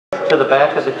to the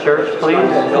back of the church, please.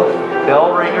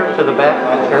 Bell ringer to the back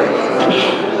of the church.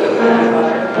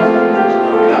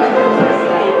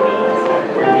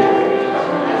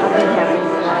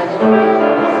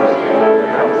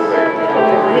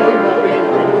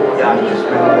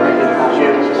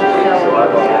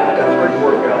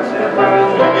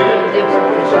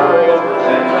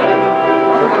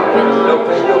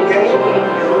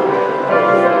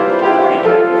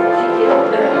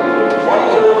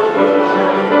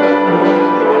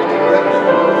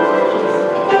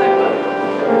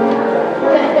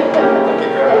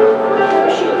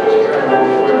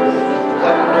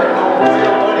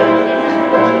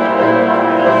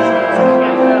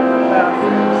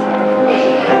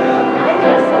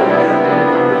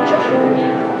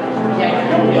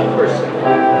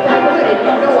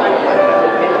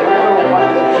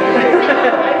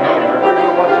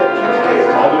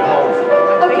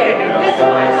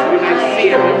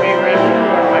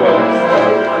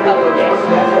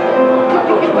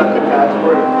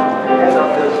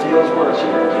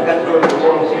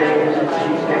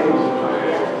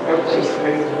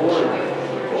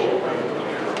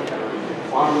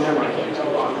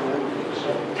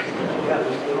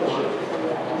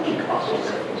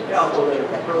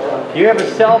 If you have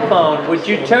a cell phone, would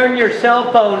you turn your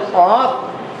cell phone off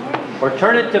or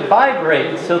turn it to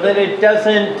vibrate so that it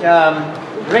doesn't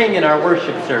ring in our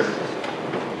worship service?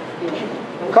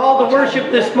 Call to worship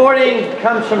this morning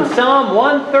comes from Psalm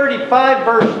 135,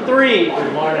 verse 3.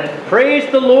 Good morning.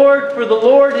 Praise the Lord, for the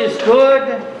Lord is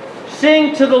good.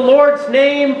 Sing to the Lord's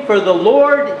name, for the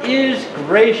Lord is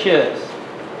gracious.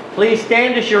 Please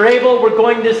stand as you're able. We're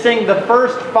going to sing the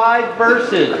first 5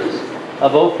 verses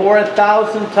of "O for a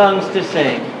Thousand Tongues to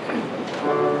Sing."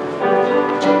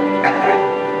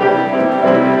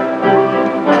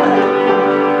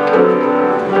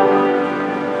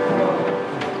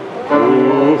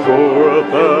 Oh, for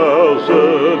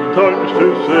 1,000 tongues to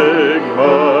sing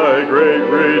my great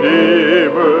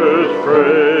Redeemer's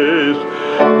praise,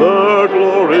 the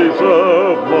glories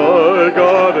of my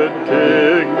God and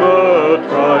King, the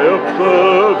triumphs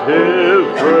of His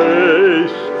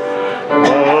grace.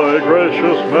 My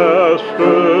gracious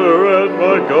Master and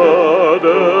my God,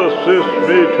 assist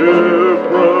me to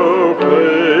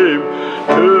proclaim,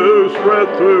 to spread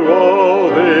through all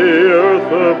the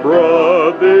earth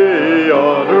abroad the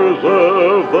honors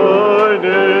of thy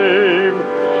name.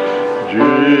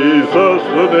 Jesus,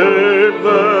 the name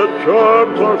that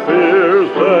charms our fears,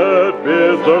 that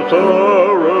bids our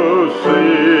sorrows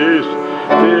cease.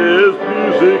 'Tis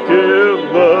music in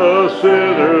the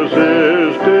sinner's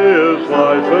ears, 'tis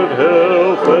life and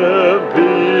health and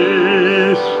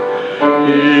peace.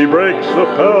 He breaks the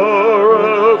power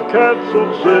of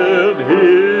canceled sin, He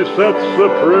sets the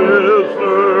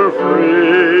prisoner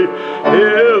free.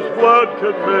 His blood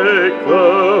can make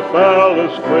the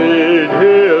foulest clean,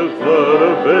 His blood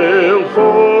availed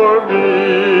for me.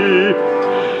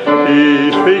 He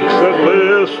speaks and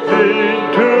listening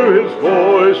to His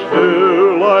voice, new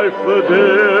life the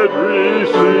dead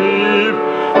receive.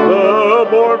 The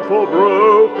mournful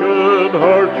broken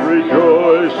hearts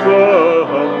rejoice, the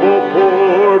humble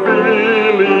poor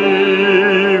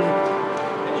believe.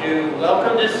 Would you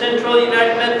welcome to Central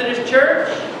United Methodist Church?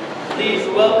 Please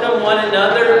welcome one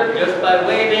another just by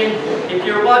waving. If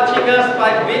you're watching us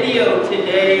by video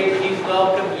today, please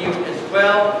welcome you as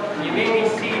well. You may be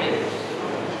seated.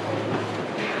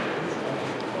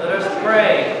 Let us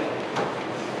pray.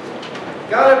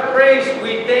 God of grace,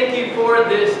 we thank you for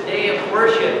this day of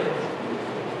worship.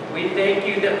 We thank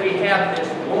you that we have this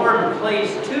warm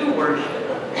place to worship.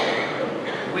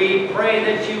 We pray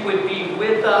that you would be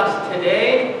with us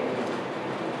today.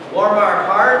 Warm our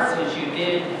hearts as you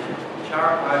did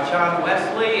John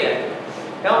Wesley, and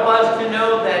help us to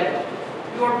know that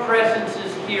your presence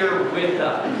is here with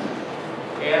us.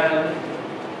 And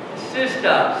assist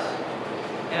us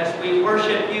as we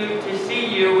worship you to see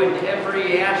you in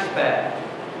every aspect.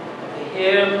 The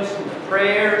hymns, and the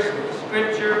prayers, and the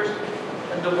scriptures,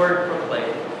 and the word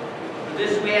proclaimed. For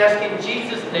this we ask in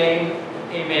Jesus' name,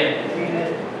 amen.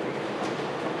 Amen.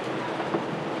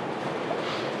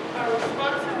 Our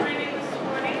responsive reading this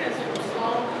morning is from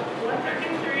Psalm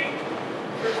 133,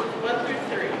 verses 1 through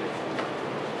 3.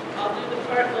 I'll do the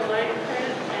part in the light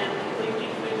print and lead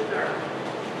you through the dark.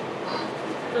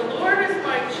 The Lord is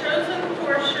my chosen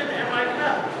portion and my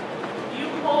cup. You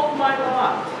hold my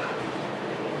lot.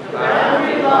 The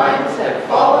boundary lines have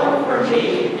fallen for me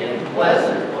in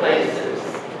pleasant places.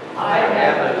 I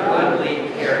have a goodly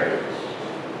heritage.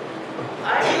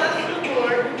 I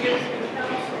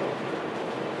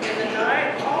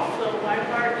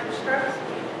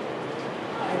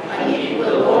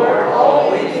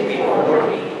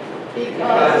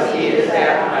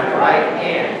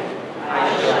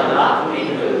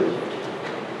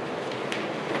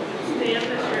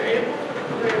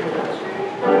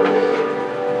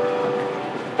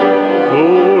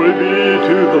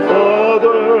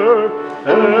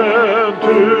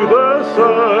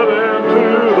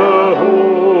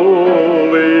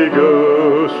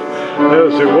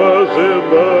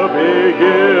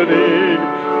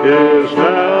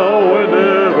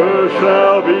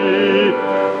shall be,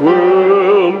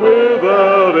 world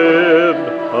without end.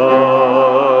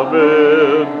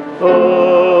 Amen.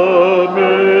 Amen.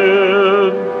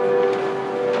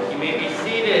 You may be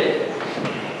seated.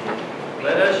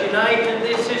 Let us unite in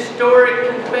this historic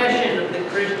confession of the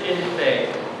Christian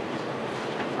faith.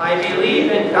 I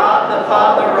believe in God the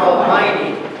Father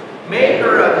Almighty,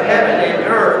 maker of heaven and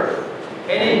earth,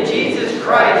 and in Jesus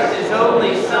Christ, his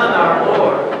only Son, our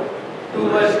Lord, who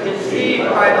was conceived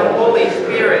by the Holy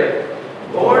Spirit,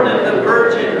 born of the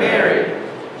Virgin Mary,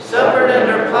 suffered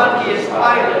under Pontius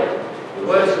Pilate,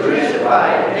 was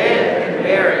crucified, dead, and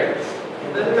buried.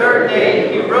 The third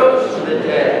day he rose from the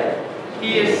dead.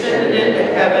 He ascended into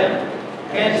heaven,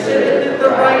 and sitteth at the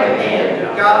right hand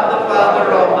of God the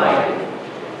Father Almighty.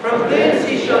 From thence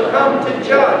he shall come to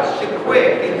judge the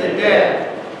quick and the dead.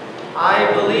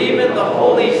 I believe in the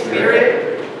Holy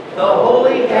Spirit, the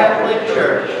Holy Catholic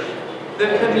Church,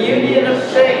 the communion of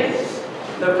saints,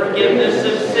 the forgiveness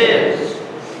of sins,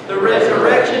 the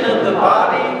resurrection of the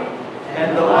body,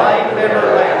 and the life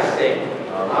everlasting.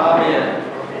 Amen.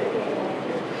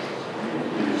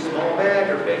 Small bag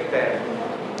or big bag?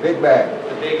 Big bag.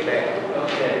 The big bag.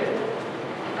 Okay.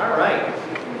 All right.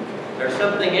 There's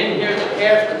something in here that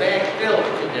has the bag filled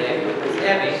today. It's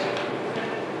heavy.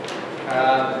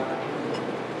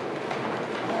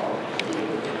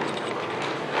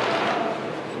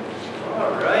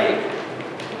 All right.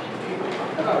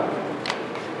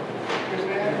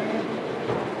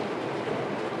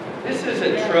 This is a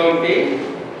trophy,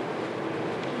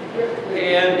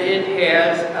 and it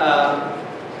has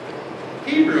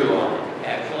Hebrew on it,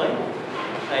 actually,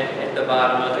 at the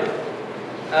bottom of it.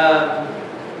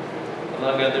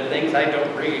 Among other things, I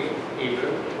don't read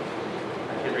Hebrew.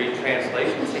 I can read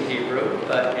translations in Hebrew,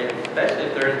 but especially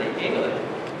if they're in the English.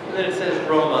 And then it says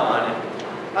Roma on it.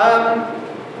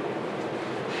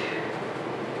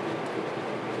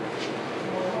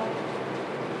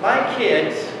 My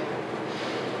kids,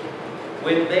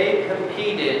 when they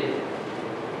competed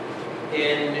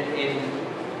in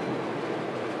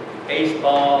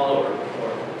baseball or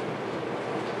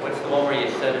what's the one where you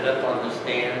set it up on the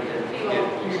stand and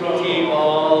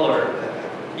T-ball or,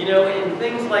 you know, and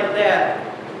things like that,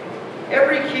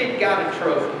 every kid got a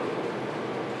trophy.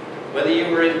 Whether you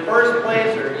were in first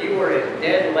place or you were in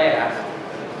dead last,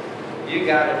 you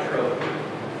got a trophy.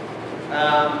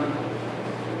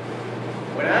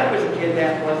 When I was a kid,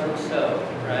 that wasn't so,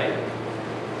 right?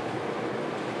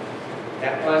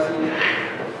 That wasn't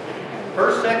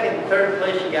first, second, third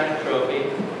place, you got a trophy.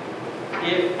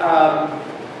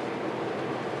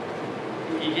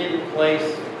 If you didn't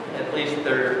place at least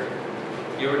third,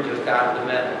 you were just out of the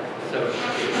medal. So,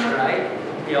 right?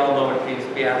 You all know what it means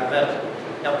to be out of the medal.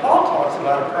 Now, Paul talks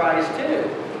about a prize too.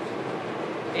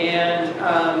 And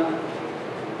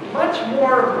much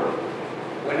more,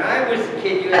 when I was a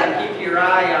kid, you had to keep your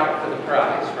eye out for the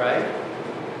prize, right?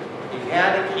 You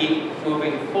had to keep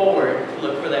moving forward to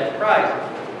look for that prize.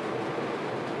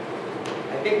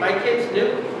 I think my kids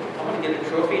knew, I'm going to get a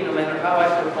trophy no matter how I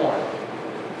perform.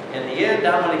 In the end,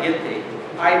 I'm going to get the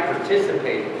I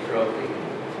participated trophy.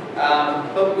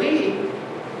 But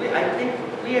I think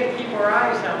we have to keep our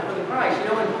eyes out for the prize. You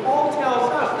know, and Paul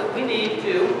tells us that we need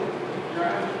to,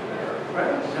 right?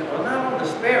 Well, not on the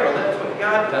sparrow, that's what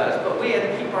God does, but we have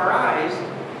to keep our eyes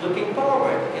looking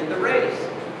forward in the race,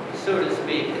 so to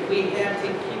speak. That we have to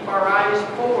keep our eyes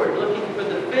forward, looking for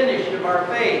the finish of our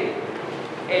faith.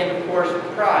 And of course, the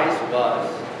prize was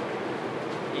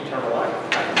eternal life,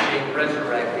 being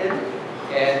resurrected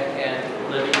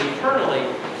and living eternally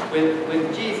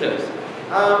with Jesus.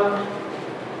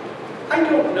 I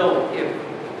don't know if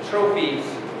trophies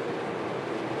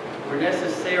were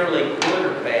necessarily good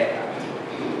or bad.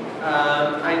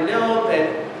 I know that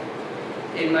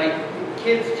in my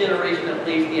kids' generation, at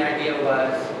least, the idea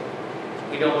was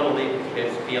we don't want to leave the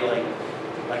kids feeling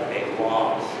like they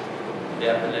lost,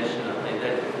 definitionally,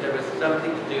 that there was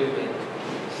something to do with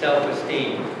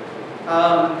self-esteem.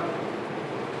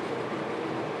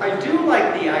 I do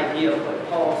like the idea of what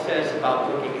Paul says about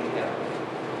looking ahead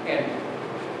and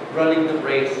running the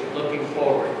race, looking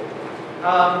forward.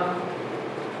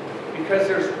 Because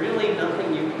there's really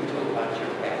nothing you can do about your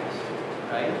past,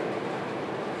 right?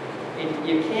 And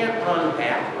you can't run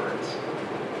backwards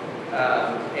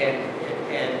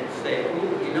and say,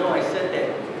 ooh, you know, I said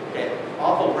that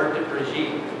awful word to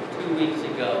Bridete 2 weeks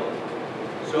ago,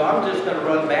 so I'm just going to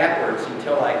run backwards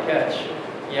until I catch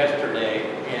yesterday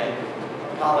and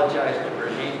apologize to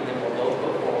Bridete, and then we'll both go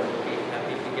forward and be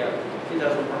happy together. It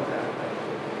doesn't work that way.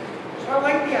 So I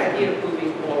like the idea of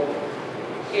moving forward.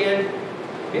 And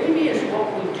maybe it's what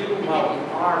we do while we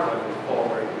are moving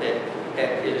forward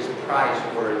that is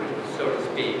prize-worthy, so to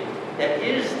that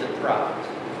is the prize.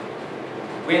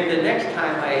 When the next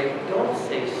time I don't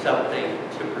say something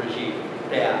to Brigitte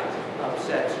that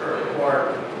upsets her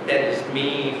or that is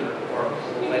mean or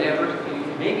whatever,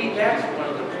 maybe that's one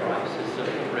of the prizes of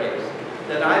the race.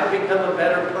 That I've become a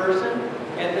better person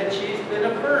and that she's been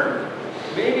affirmed.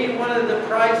 Maybe one of the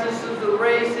prizes of the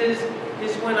race is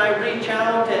when I reach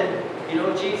out and,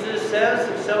 Jesus says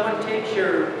if someone takes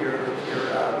your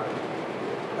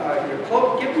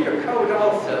cloak, give them your coat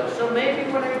also. So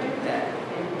maybe when I do that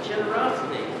in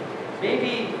generosity,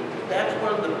 maybe that's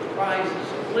one of the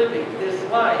prizes of living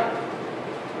this life.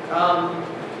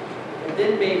 And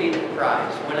then maybe the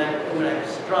prize, when I've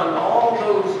strung all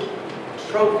those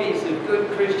trophies of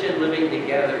good Christian living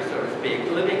together, so to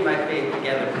speak, living my faith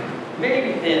together,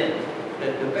 maybe then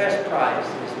the best prize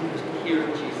is to hear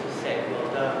Jesus say,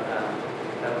 well done,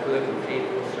 thou good and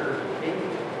faithful servant. Maybe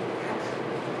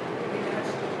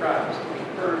that's the prize, to be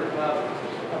heard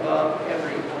above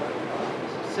every other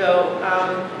prize. So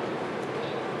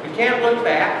we can't look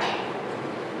back.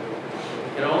 We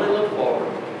can only look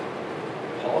forward.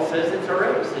 Paul says it's a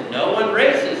race, and no one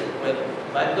races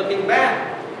by looking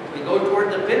back. We go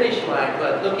toward the finish line,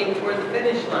 but looking toward the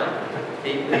finish line,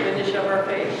 the finish of our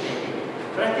faith.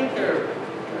 But I think there are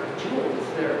jewels,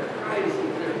 there are prizes,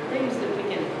 there are things that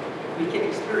we can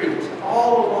experience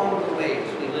all along the way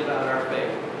as we live out our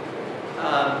faith.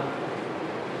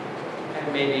 And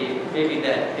maybe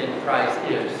that in prize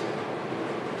is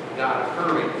God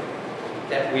affirming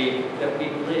that we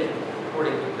live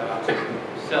according to God's will.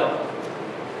 So.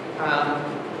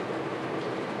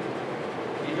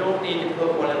 You don't need to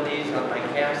put one of these on my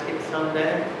casket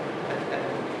someday.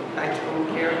 I don't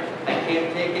care. I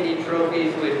can't take any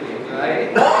trophies with me,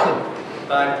 right?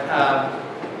 But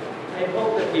I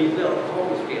hope that we will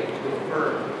always be able to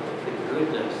affirm the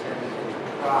goodness and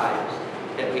the prize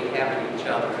that we have in each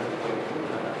other and the way we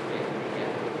live our faith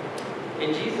together. In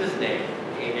Jesus' name,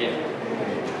 amen.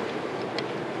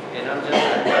 And I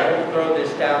won't throw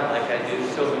this down like I do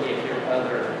so many of your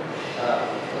other.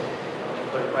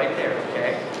 Put it right there,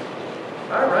 okay?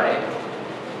 All right.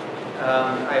 I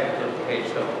have to flip the page,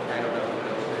 so I don't know what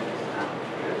else it is.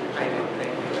 I don't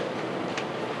think of it.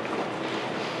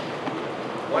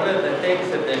 One of the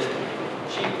things of this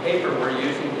cheap paper we're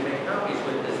using to make copies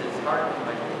with is it's hard for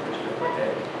my fingers to put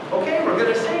it. Okay, we're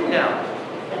going to sing now.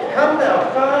 Come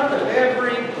thou fount of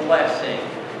every blessing.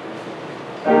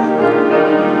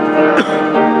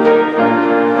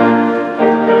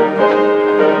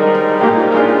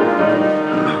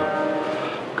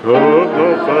 Come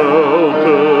the fount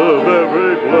of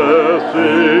every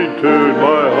blessing, tune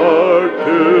my heart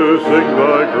to sing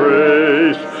thy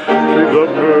grace. Streams of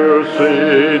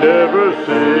mercy never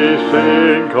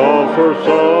ceasing, call for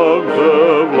songs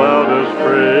of loudest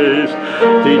praise.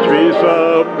 Teach me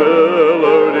some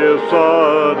melodious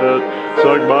sonnet,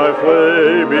 sung by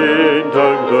flaming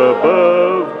tongues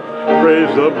above.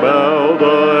 Praise the mount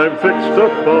I'm fixed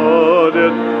upon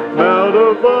it, mount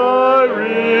of thy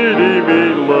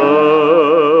redeeming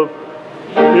love.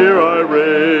 Here I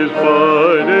raise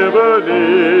mine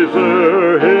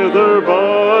Ebenezer, hither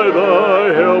by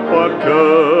thy help I'm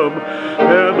come,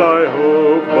 and I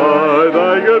hope by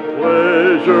thy good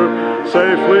pleasure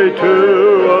safely to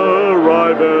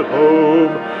arrive at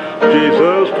home.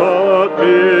 Jesus taught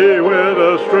me when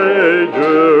a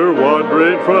stranger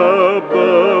wandering from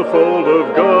the fold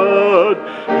of God,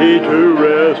 he to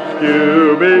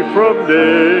rescue me from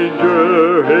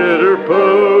danger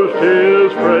interposed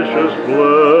his precious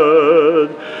blood.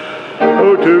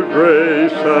 Oh, to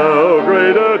grace how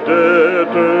great a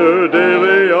debtor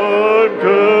daily I'm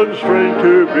constrained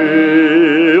to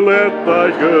be. Let thy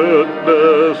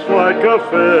goodness like a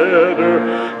fetter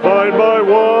bind my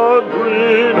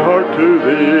wandering heart to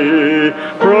thee.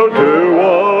 Prone to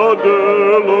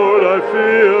wander, Lord, I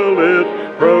feel it,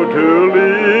 prone to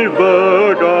leave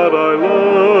the God I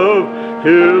love.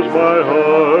 Here's my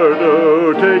heart,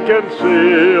 oh, take and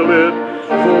seal it,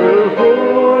 for his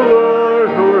Lord thy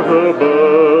north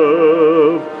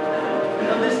above.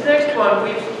 Now this next one,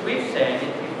 we've sang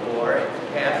it before, it's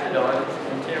passed it on, it's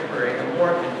contemporary, a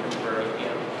more contemporary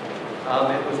hymn.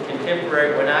 It was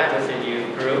contemporary when I was in youth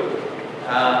group,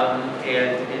 and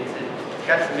it's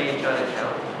got some age on its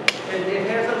own. It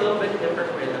has a little bit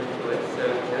different rhythm to it, so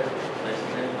just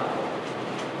listen and follow.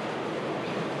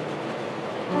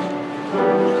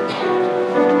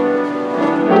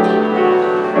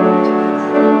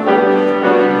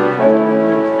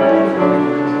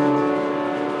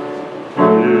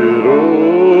 It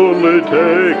only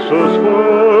takes a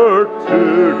spark to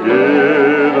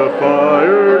get a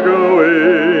fire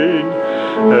going,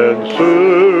 and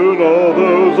soon all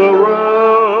those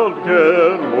around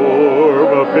can warm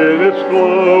it's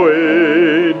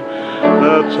glowing.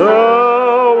 That's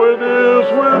how it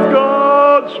is with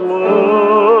God's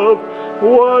love.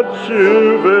 Once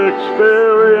you've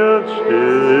experienced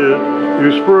it,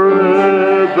 you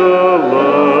spread the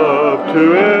love to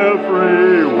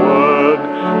everyone.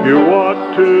 You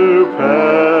want to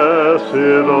pass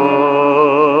it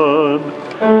on.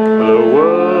 The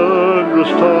wondrous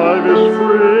time is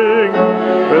spring,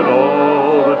 when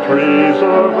all the trees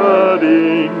are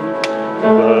budding.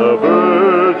 The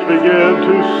birds begin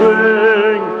to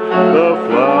sing, the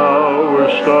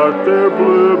flowers start their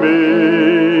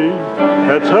blooming.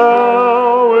 That's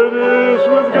how it is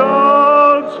with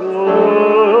God's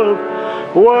love.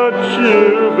 Once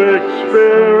you've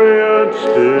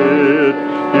experienced it,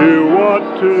 you want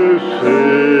to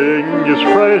sing. It's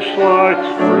fresh like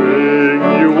spring.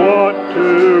 You want to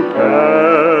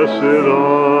pass it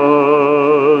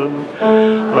on.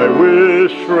 I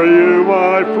wish for you,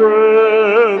 my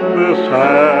friend, this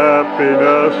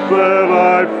happiness that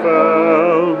I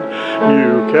found.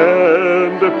 You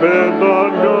can depend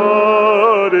on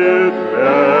God. It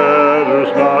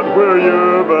matters not where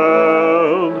you're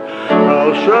bound.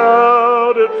 I'll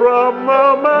shout it from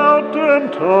the mountain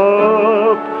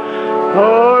top.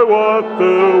 I want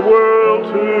the world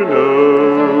to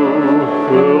know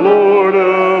the Lord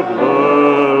of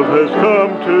love has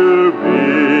come to me.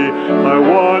 I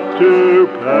want to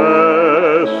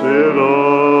pass it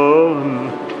on.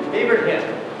 Abraham.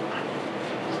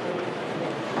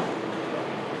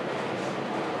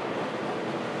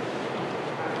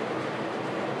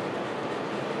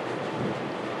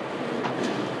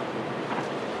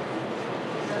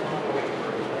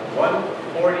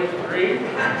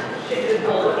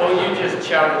 Oh, you just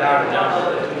shouted out a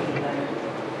number.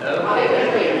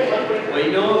 Okay. Well,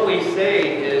 you know what we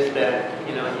say is that,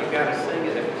 you got to sing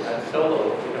it if it's a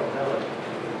solo if you don't know it.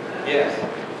 Yes.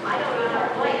 I don't know how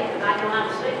to play it, but I know how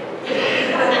to sing it.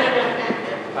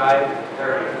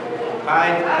 5:30.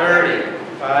 5:30.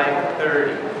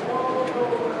 5:30.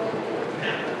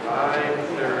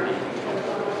 5:30.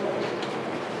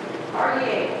 Are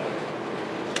ye?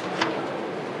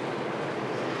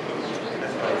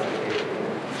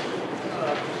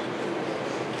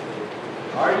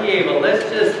 Are you able? Let's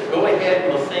just go ahead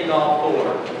and we'll sing all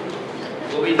four.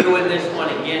 We'll be doing this one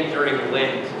again during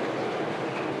Lent.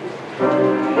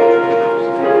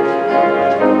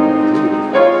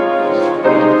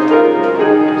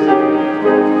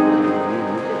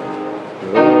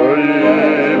 Are ye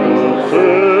able,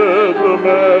 said the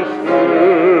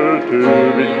Master, to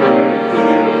be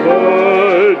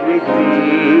crucified with me?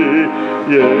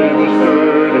 Yea, the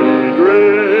sturdy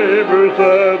dreamers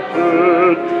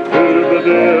answered, to the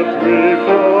death we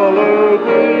follow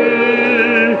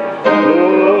thee.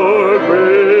 Lord, we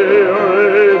are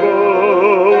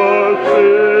able, our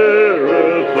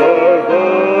spirits are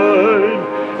thine.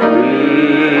 We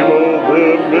will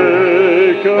then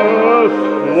make us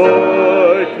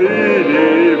like thee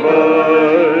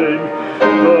divine.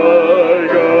 Thy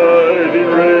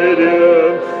guiding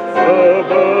radiance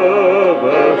above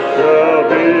us shall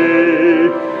be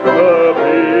a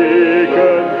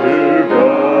beacon to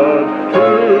God,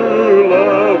 true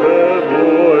love and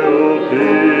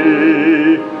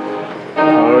loyalty.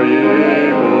 Are ye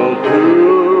able to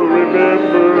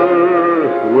remember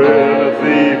when a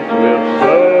thief lifts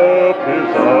up his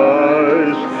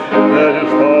eyes, that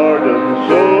his pardoned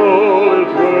soul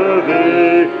is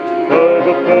worthy of a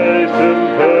place in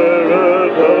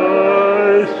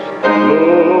paradise?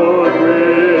 Lord, we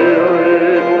are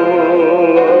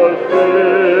able, our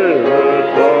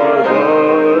spirits are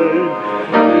thine.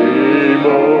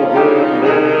 Mold and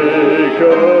make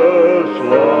us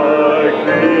like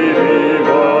thee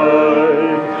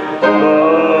divine.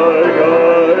 Thy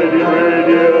guiding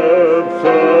radiance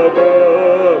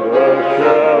above us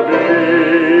shall be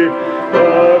a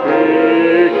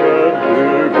beacon to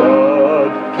God,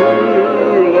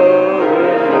 true love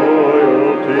and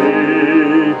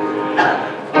loyalty.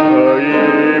 Are ye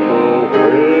able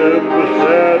when the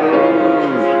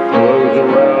shadows close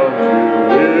around you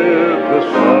with the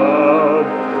sun,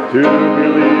 to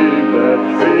believe that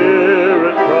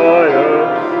spirit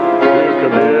triumphs, to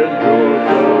commend your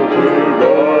soul to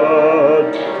God?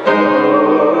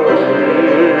 Lord, we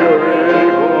are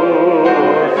able,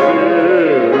 our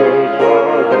spirits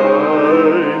are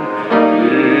thine.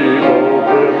 We mold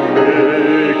and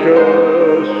make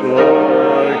us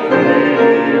like thee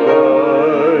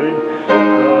divine.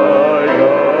 Thy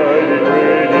guiding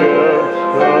radiance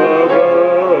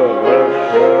above us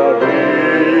shall be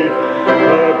a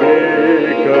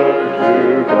beacon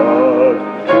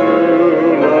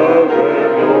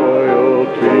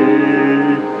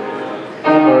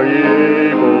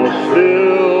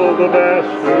the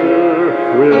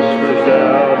Master whispers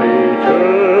down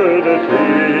eternity,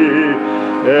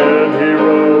 and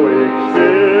heroic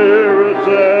spirits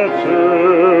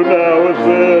answer now and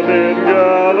then in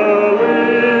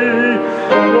Galilee.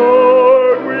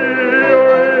 Lord, we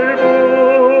are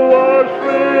able, our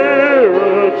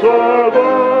spirits are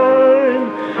thine.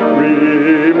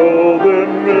 Remold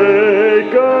and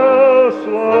make us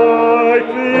like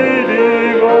thee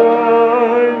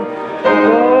divine.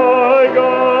 Thy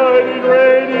guiding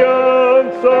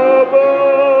radiance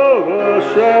above us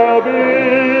shall be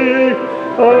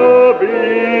a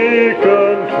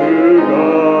beacon to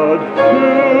God, to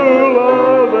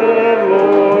love and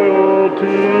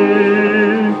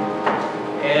loyalty.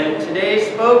 And today's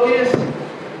focus,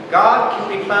 God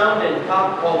can be found in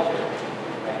pop culture,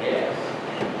 I guess.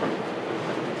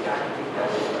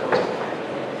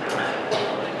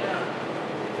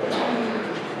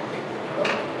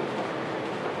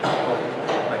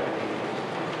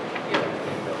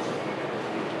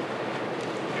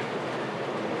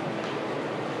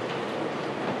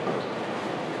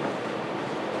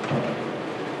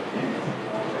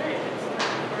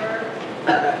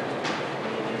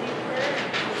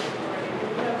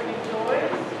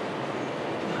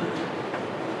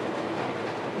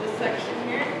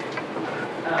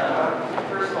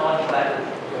 First of all, I'm glad to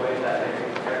enjoy that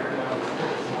everyone was here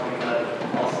this morning, but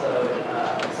also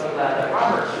so glad that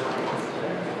Robert's joining us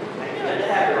today. Good to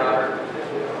have you, Robert.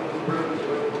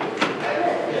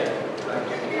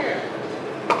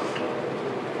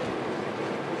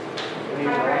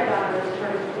 My granddaughter is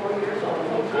turning 4 years old.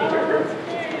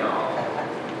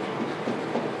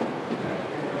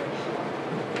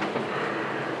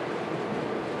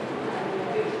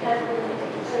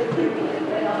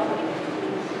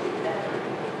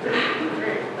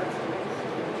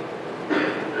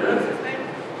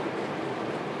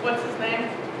 What's his name?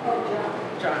 Oh, John.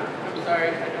 John. I'm sorry,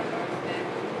 I don't know his name.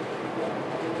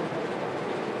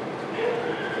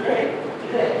 Good.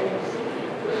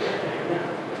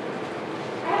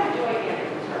 I have enjoyed getting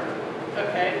the turn.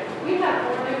 Okay. We have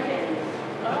 4 new kids.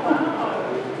 Oh, wow.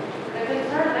 The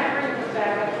concern, that brings us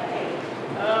back up to 8.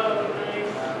 Oh,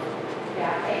 nice.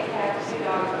 Yeah, 8 cats, 2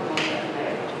 dogs, and 1 cat.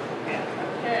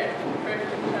 Okay. Perfect.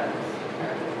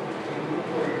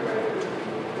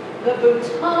 The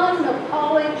Bhutan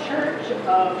Nepali Church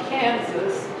of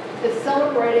Kansas is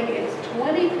celebrating its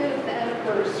 25th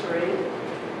anniversary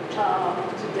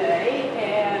today,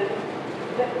 and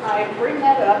I bring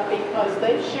that up because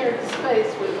they've shared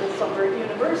space with us over at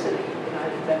University of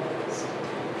United Methodist.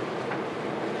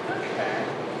 Okay.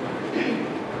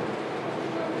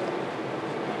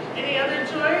 Any other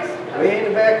joys? Way in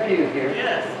the back pew here.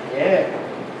 Yes. Yeah,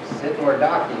 sitting where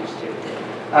Doc used to.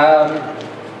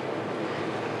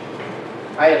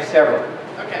 I have several.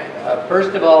 Okay.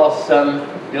 First of all, some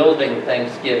building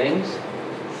Thanksgivings.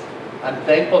 I'm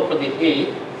thankful for the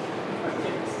heat,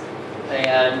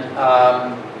 and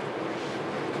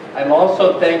I'm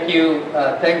also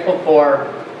thankful for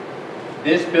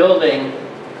this building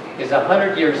is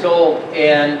 100 years old,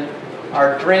 and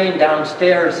our drain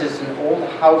downstairs is an old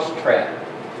house trap,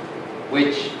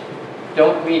 which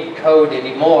don't meet code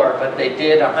anymore, but they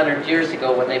did 100 years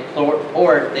ago when they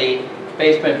poured the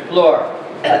basement floor.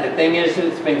 The thing is,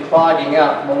 it's been clogging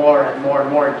up more and more and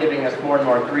more, giving us more and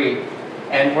more grief.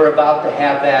 And we're about to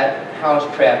have that house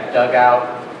trap dug out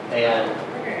and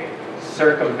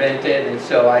circumvented. And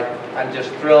so I'm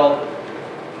just thrilled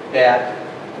that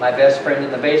my best friend in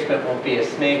the basement won't be a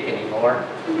snake anymore.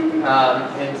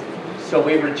 And so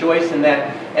we rejoice in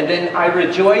that. And then I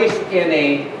rejoice in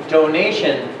a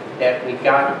donation that we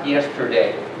got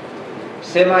yesterday.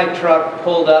 Semi-truck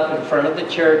pulled up in front of the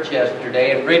church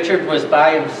yesterday, and Richard was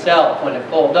by himself when it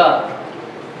pulled up.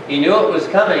 He knew it was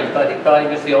coming, but he thought he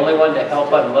was the only one to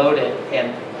help unload it,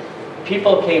 and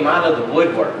people came out of the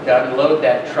woodwork to unload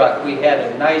that truck. We had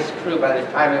a nice crew by the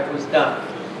time it was done.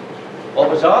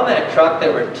 What was on that truck,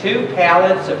 there were 2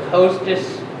 pallets of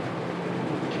Hostess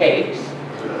cakes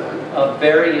of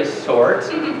various sorts,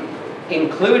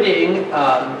 including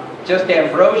just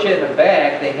ambrosia in a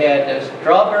bag. They had a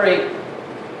strawberry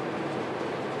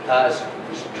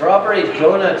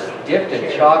donuts dipped in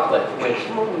chocolate, which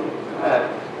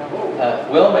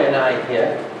Wilma and I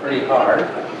hit pretty hard.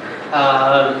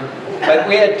 But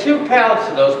we had 2 pallets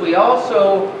of those. We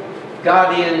also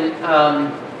got in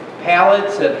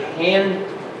pallets of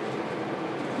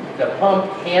the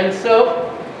pump hand soap.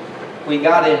 We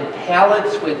got in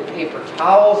pallets with paper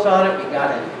towels on it. We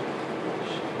got in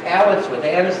pallets with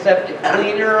antiseptic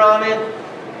cleaner on it.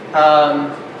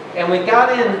 And we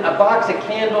got in a box of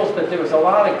candles, but there was a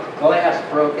lot of glass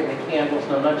broke in the candles,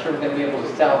 and I'm not sure we're going to be able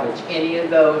to salvage any of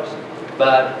those.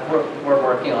 but we're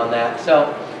working on that.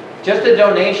 So just a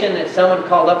donation that someone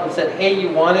called up and said, hey,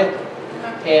 you want it?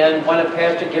 And one of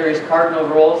Pastor Gary's cardinal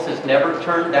rules is never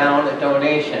turn down a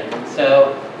donation.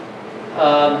 So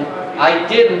I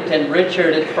didn't, and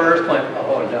Richard at first went,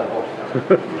 oh no.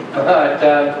 But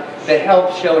the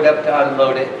help showed up to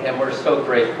unload it, and we're so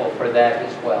grateful for that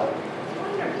as well.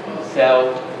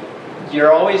 So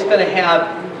you're always going to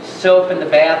have soap in the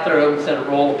bathrooms and a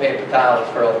roll of paper towels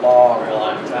for a long,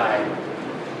 long time.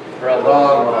 For a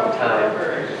long, long time.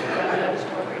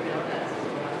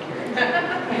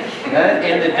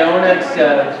 And the donuts,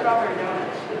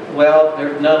 well,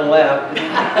 there's none left. No,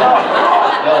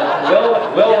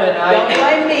 Will and I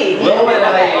ate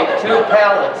 2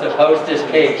 pallets of Hostess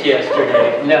cake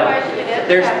yesterday. No,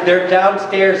 they're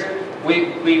downstairs.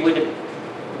 We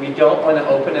don't want to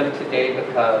open them today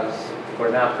because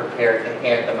we're not prepared to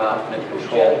hand them out in a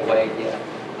controlled way yet.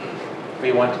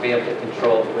 We want to be able to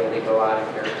control the way they go out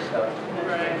of here. So,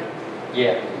 Right.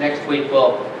 yeah, next week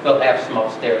we'll have some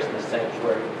upstairs in the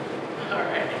sanctuary. All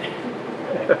right.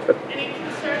 Any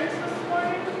concerns this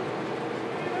morning?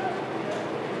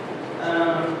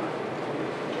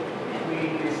 We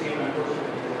received an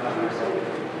unfortunate news about our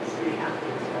city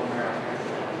home where our parents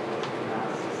was not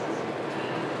successful.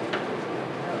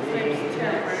 Thanks,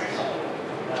 Tim.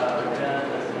 Bridete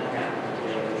doesn't have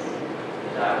the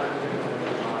doctor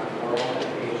is on oral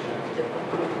medication,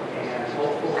 and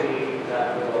hopefully that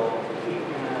will keep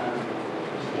him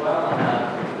well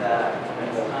enough that when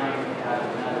it's time to have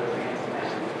another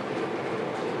transplant,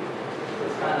 so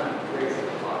it's kind of racing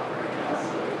the clock right now,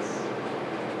 so it's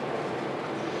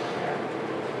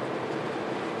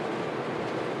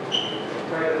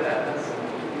pray that happens and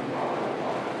we can follow up.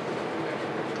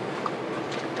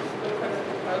 Still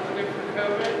testing positive for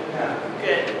COVID? Yeah.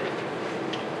 Good.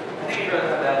 I think you're gonna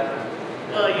have that.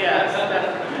 Well, yes,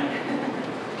 definitely.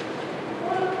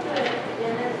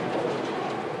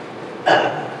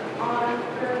 On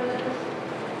purpose,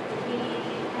 he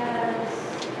has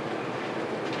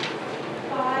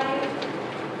 5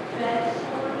 bed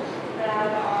sores that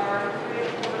are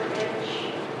 3/4 inch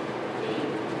deep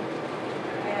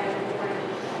and we're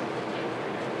just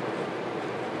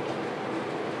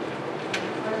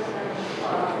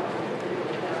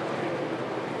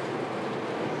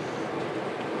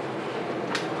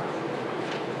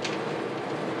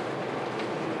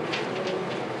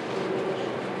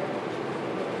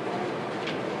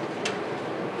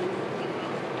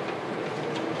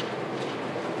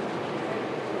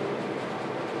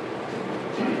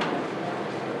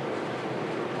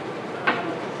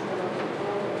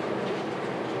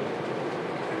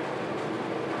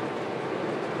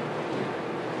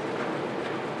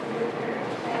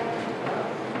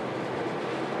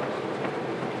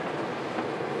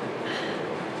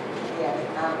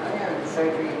I'm having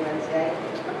surgery Wednesday.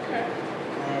 Okay. I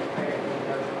pray everything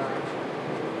goes fine.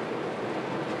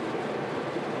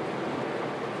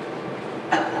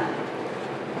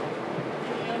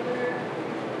 Any other?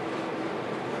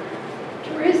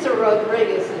 Teresa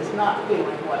Rodriguez is not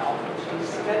feeling well.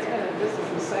 This is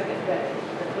the second day,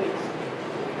 at least.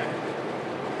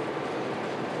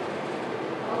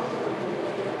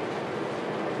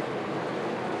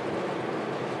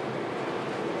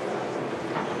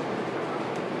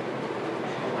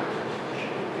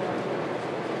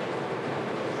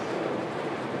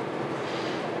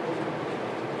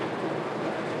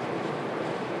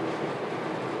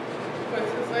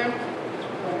 What's his name?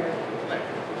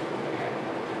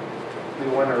 We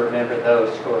want to remember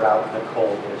those who are out in the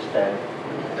cold this day.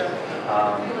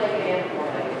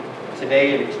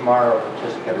 Today and tomorrow are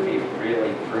just going to be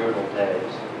really brutal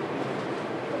days.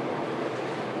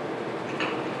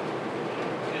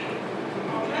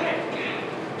 All right.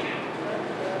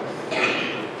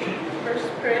 First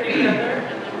pray together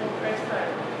and then we'll pray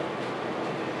silently.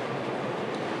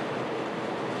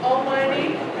 Almighty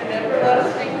and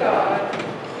everlasting God,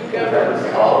 who governs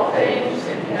all things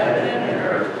in heaven and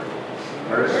earth,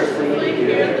 mercifully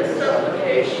hear the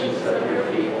supplications of your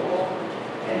people,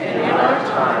 and in our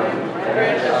time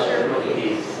grant us your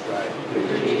peace. Through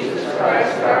Jesus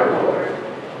Christ our Lord,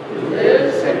 who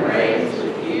lives and reigns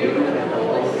with you and the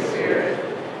Holy Spirit,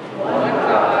 one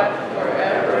God,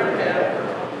 forever and ever.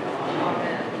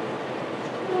 Amen.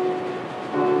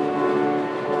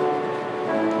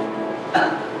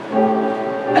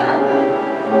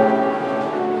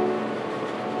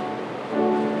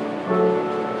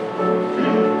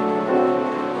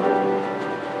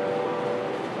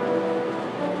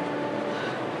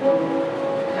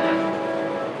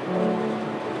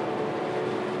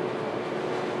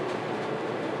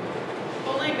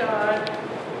 Holy God,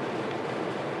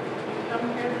 we come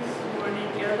here this morning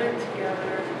gathered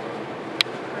together to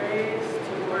praise,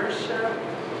 to worship,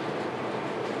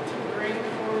 to bring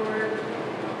forward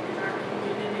in our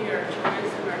community our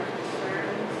joys and our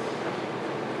concerns.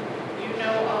 You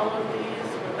know all of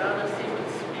these without us even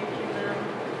speaking them,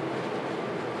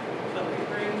 but we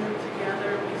bring them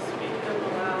together, we speak them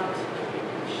aloud so that we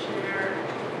can share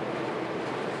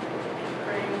in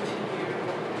praying to you.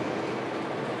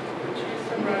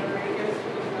 Teresa Rodriguez,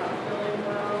 who is not feeling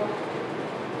well.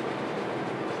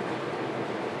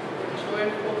 We're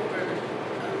joyful for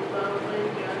a lovely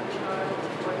young child's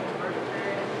 4th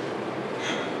birthday.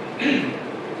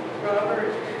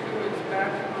 Robert, who is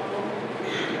back home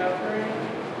recovering.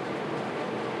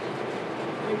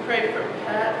 We pray for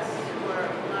pets who are a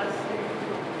blessing,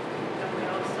 and we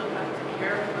also have to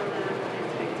care for them. They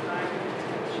take time and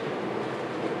attention.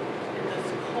 In this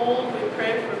cold, we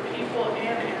pray for people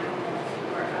and animals who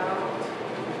are out,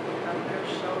 without their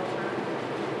shelter.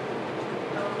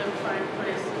 Help them find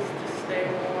places to stay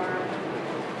warm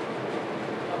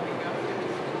while we go through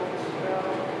this cold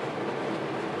spell.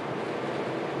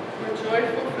 We're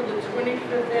joyful for the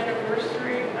 25th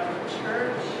anniversary of our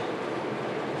church.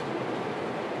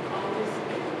 Always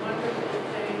a wonderful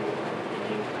thing,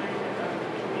 any kind of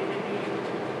community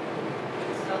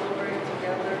to celebrate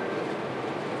together.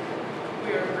 We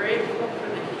are grateful for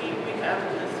the heat we have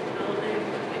in this building,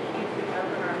 for the heat we have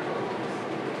in our homes.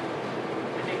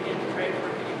 And again, pray for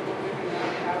people who do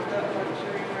not have that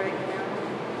luxury right now.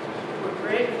 We're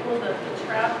grateful that the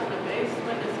trap in the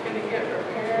basement is going to get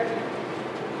repaired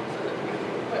so that we can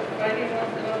quit fighting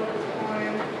with it all the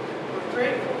time. We're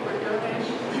grateful for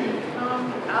donations that come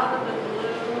out of the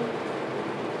blue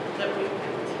that we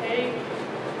can take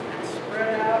and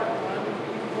spread out among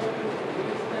people who can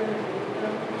use them and need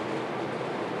them.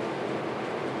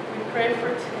 We pray for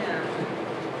Tim,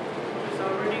 who's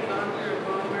already gone through a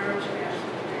bone marrow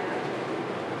transplant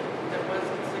that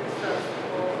wasn't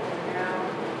successful, and now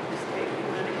is taking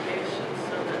medication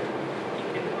so that he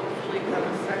can hopefully have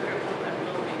a second one that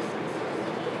will be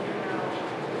successful. You know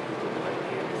what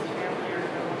he and his family are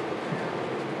going through.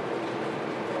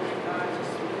 Holy God,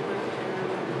 just be with him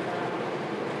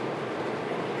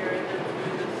and carry them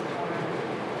through this time.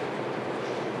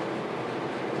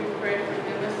 We pray for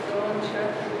Dennis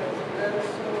Dolanchek, who has red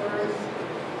sores,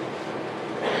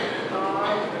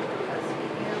 Bob, who has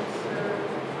cancer,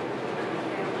 and the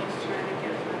family's trying to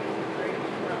get money to bring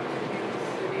him up to Kansas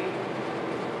City.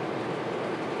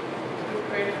 We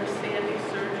pray for Sandy's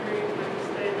surgery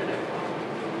Wednesday, that it will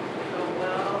go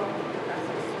well as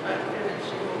expected and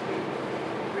she will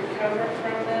recover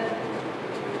from it.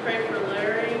 We pray for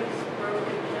Larry's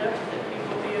broken hip, that he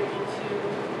will be able to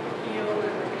heal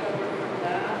and recover from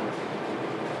that.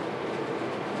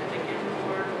 And again,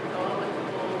 Lord, with all the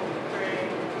cold, we pray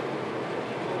that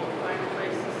people will find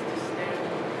places to stay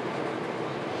warm.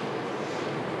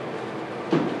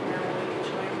 Now will you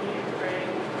join me in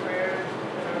praying the prayer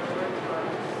that our Lord taught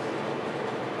us?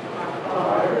 Our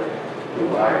Father, who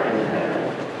art in heaven,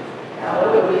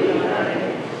 hallowed be thy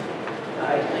name.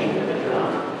 Thy kingdom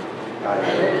come, thy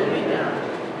will be done,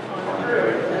 on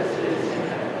earth as it is in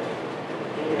heaven.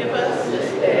 Give us this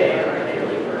day our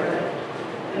daily bread,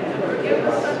 and forgive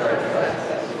us our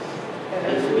trespasses,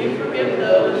 as we forgive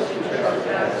those who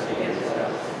trespass against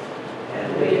us. And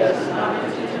lead us not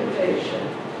into temptation,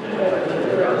 but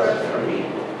deliver us from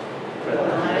evil. For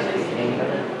thine is the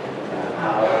kingdom, the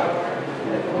power,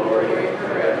 and the glory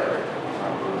forever.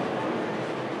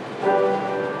 Amen.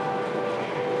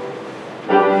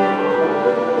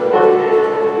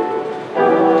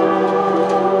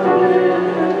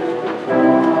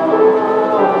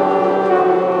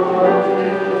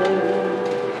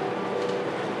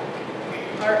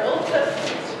 Our Old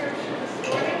Testament scripture this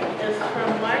morning is from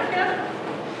Micah,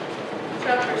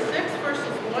 chapter 6,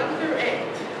 verses 1 through 8.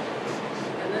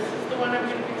 And this is the one I'm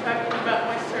going to be talking about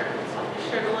my sermon, so be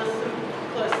sure to listen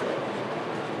closely.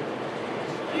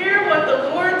 Hear what the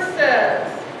Lord says.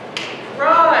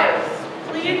 Rise,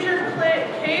 plead your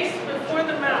case before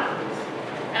the mountains,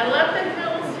 and let the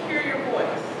hills hear your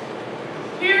voice.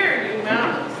 Hear, you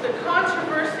mountains, the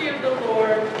controversy of the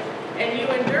Lord, and you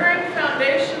enduring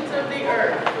foundations of the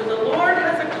earth. For the Lord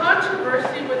has a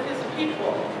controversy with his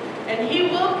people, and he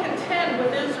will contend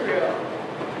with Israel.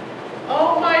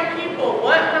 O my people,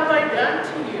 what have I done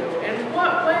to you? In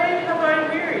what way have I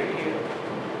wearied you?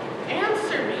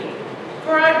 Answer me,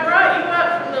 for I brought you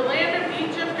up from the land of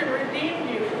Egypt and redeemed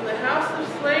you from the house of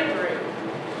slavery.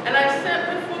 And I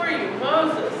sent before you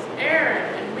Moses, Aaron,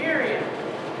 and Miriam.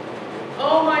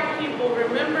 O my people,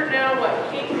 remember now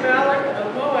what King Balak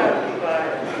of Moab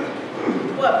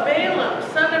devised, what Balaam,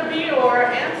 son of Beor,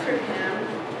 answered him,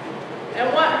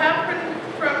 and what happened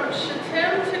from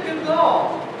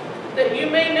that you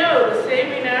may know the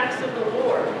saving acts of the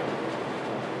Lord.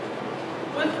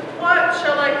 With what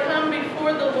shall I come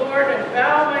before the Lord and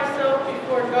bow myself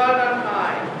before God on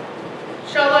high?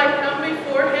 Shall I come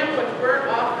before him with burnt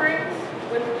offerings,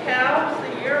 with calves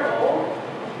a year old?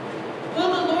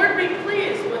 Will the Lord be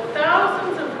pleased with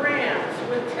thousands of rams,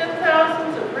 with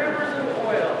 10,000s of rivers of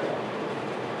oil?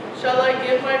 Shall I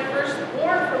give my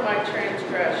firstborn for my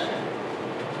transgression,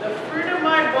 the fruit of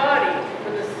my body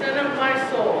for the sin of my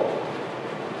soul?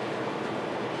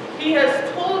 He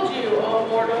has told you, O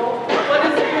mortal, what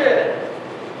is good,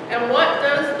 and what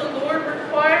does the Lord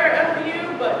require of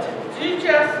you but to do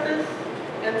justice,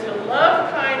 and to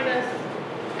love kindness,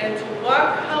 and to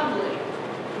walk humbly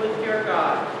with your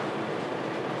God.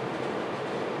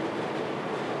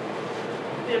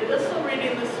 The epistle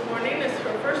reading this morning is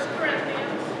from 1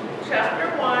 Corinthians chapter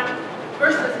 1,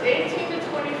 verses 18 to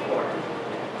 24.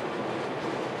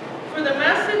 For the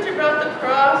message about the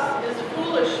cross is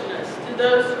foolishness to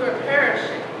those who are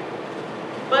perishing,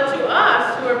 but to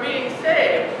us who are being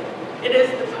saved, it is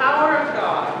the power of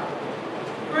God.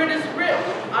 For it is written,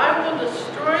 I will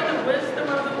destroy the wisdom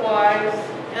of the wise,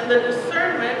 and the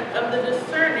discernment of the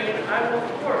discerning I will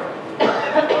thwart.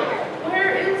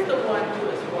 Where is the one who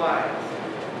is wise?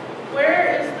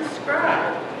 Where is the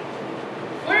scribe?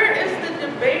 Where is the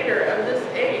debater of this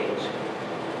age?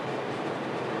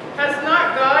 Has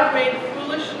not God made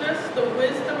foolishness the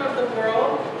wisdom of the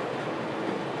world?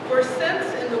 For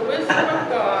since in the wisdom of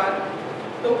God,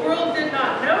 the world did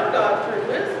not know God through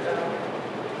wisdom,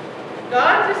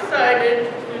 God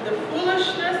decided through the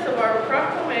foolishness of our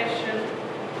proclamation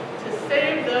to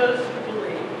save those who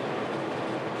believe.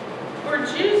 For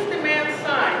Jews demand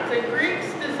signs and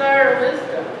Greeks desire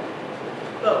wisdom,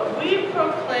 but we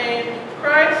proclaim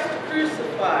Christ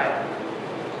crucified,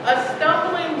 a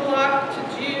stumbling block to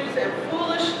Jews and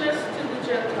foolishness to the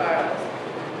Gentiles.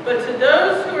 But to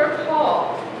those who are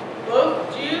called,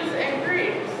 both Jews and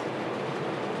Greeks,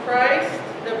 Christ,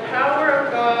 the power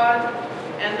of God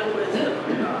and the wisdom of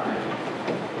God.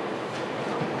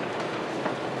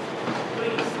 Will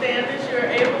you stand as you are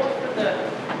able for the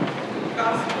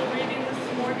gospel reading this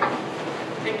morning?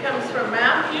 It comes from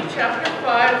Matthew chapter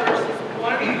 5, verses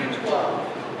 1 through 12.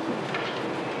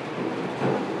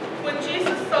 When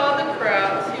Jesus saw the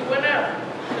crowds, he went up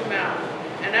the mountain,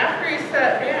 and after he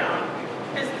sat down,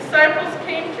 his disciples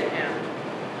came to him.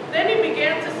 Then he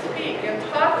began to speak and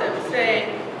taught them,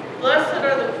 saying, Blessed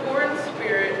are the poor in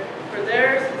spirit, for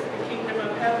theirs is the kingdom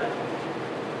of heaven.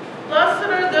 Blessed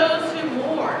are those who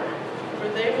mourn, for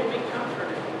they will be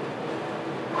comforted.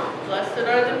 Blessed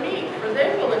are the meek, for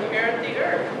they will inherit the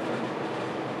earth.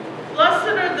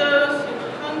 Blessed are those who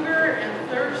hunger and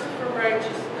thirst for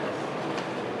righteousness,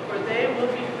 for they will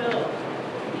be filled.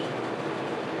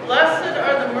 Blessed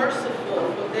are the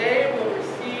merciful, for they will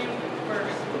receive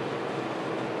mercy.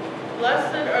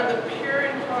 Blessed are the pure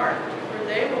in heart, for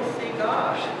they will see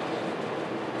God.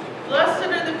 Blessed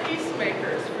are the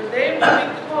peacemakers, for they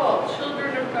will be called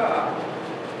children of God.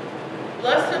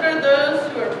 Blessed are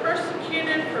those who are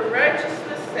persecuted for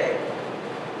righteousness' sake,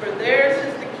 for theirs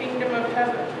is the kingdom of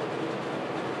heaven.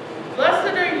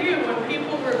 Blessed are you when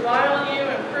people revile you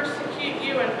and persecute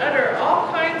you and utter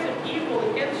all kinds of evil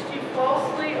against you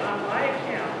falsely on my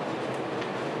account.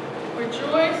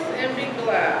 Rejoice and be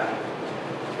glad,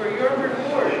 for your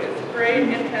reward is great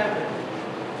in heaven.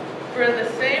 For in the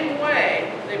same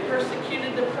way they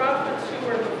persecuted the prophets who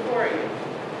were before you.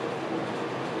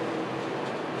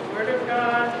 The word of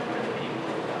God and the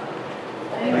people of God.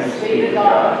 Thanks be to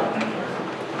God.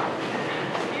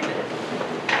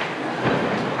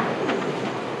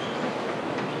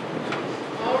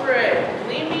 All right,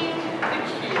 Gleaning the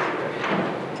Cube.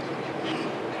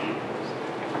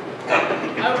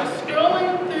 I was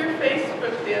scrolling through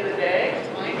Facebook the other day,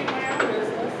 minding my own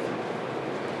business,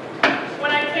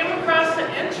 when I came across an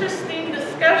interesting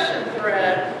discussion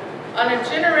thread on a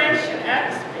Generation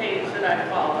X page that I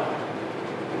follow.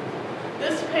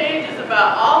 This page is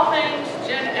about all things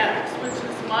Gen X, which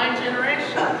is my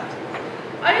generation.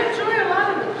 I enjoy a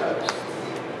lot of the posts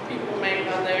people make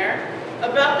on there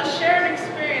about the shared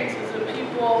experiences of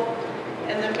people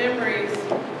and the memories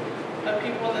of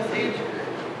people in this age group.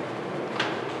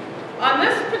 On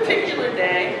this particular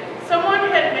day, someone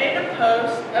had made a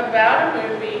post about a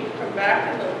movie from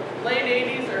back in the late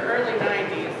 80s or early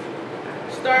 90s,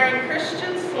 starring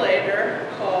Christian Slater,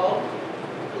 called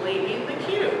Gleaning the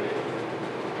Cube.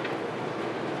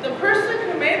 The person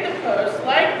who made the post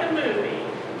liked the movie,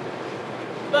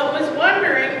 but was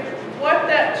wondering what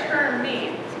that term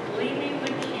means, gleaning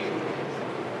the cube,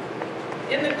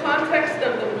 in the context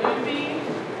of the movie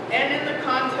and in the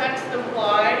context of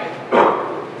life,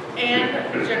 and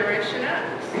and Generation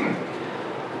X.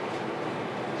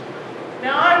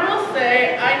 Now I will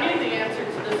say I knew the answer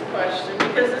to this question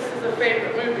because this is a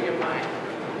favorite movie of mine.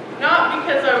 Not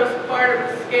because I was part of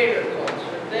the skater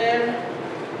culture then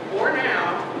or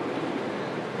now,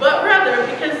 but rather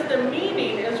because the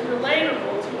meaning is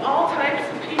relatable to all types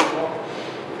of people,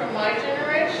 from my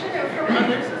generation and from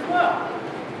others as well.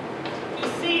 You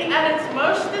see, at its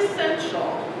most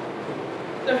essential,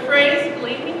 the phrase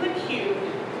gleaning the cube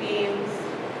means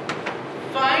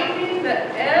finding the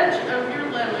edge of your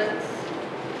limits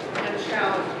and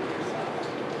challenging yourself.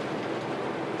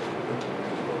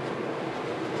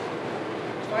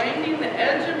 Finding the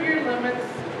edge of your limits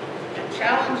and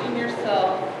challenging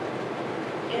yourself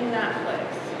in that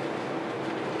place.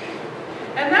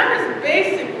 And that is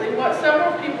basically what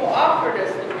several people offered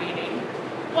as the meaning,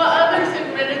 while others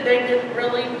admitted they didn't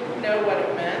really know what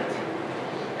it meant.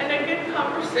 And a good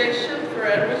conversation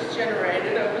thread was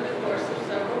generated over the course of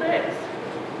several days.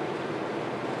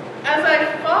 As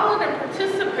I followed and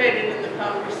participated in the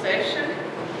conversation,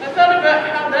 I thought about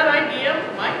how that idea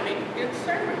might make a good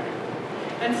sermon.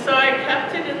 And so I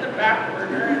kept it in the back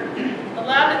burner and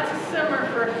allowed it to simmer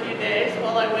for a few days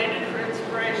while I waited for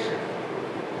inspiration.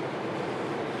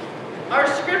 Our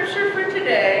scripture for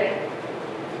today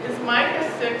is Micah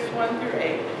 6,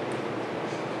 1-8.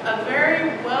 A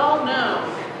very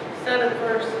well-known set of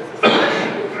verses,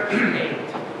 especially verse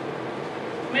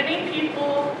 8. Many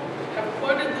people have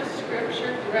quoted this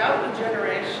scripture throughout the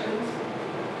generations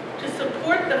to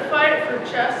support the fight for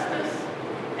justice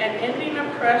and ending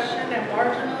oppression and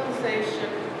marginalization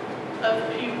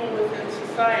of people within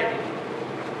society.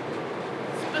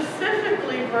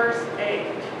 Specifically verse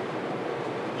 8.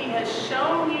 He has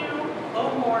shown you,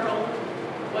 O mortal,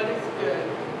 what is good.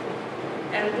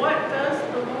 And what does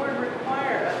the Lord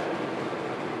require of you?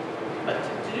 But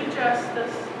to do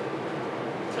justice,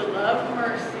 to love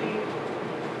mercy,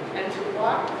 and to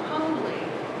walk humbly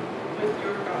with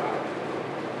your God.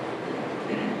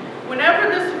 Whenever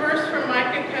this verse from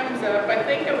Micah comes up, I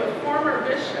think of a former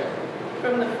bishop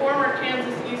from the former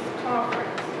Kansas East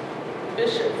Conference,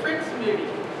 Bishop Fritz Moody.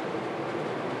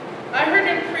 I heard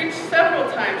him preach several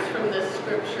times from this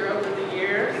scripture over the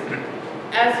years,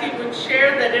 as he would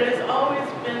share that it has always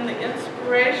been the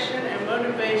inspiration and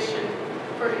motivation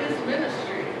for his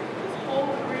ministry, his whole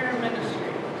career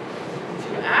ministry,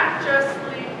 to act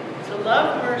justly, to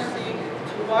love mercy,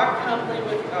 to walk humbly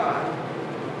with God.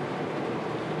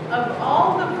 Of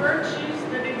all the virtues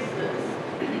that exist,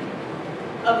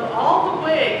 of all the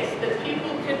ways that people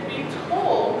can be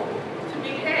told to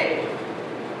behave,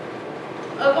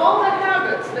 of all the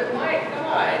habits that might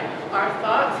guide our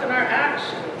thoughts and our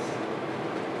actions,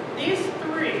 these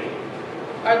three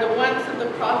are the ones that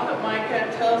the prophet Micah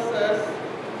tells us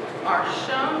are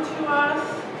shown to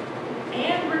us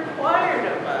and required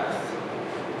of us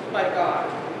by God.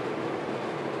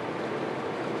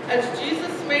 As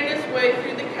Jesus made his way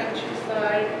through the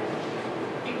countryside,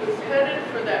 he was headed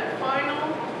for that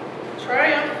final,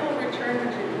 triumphal return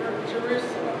to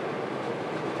Jerusalem.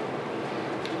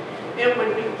 It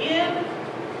would begin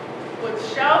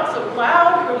with shouts of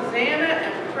loud Hosanna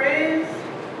and praise,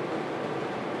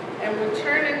 and would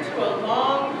turn into a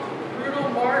long, brutal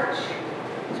march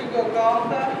to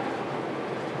Golgotha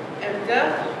and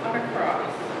death on a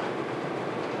cross.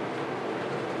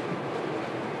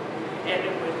 And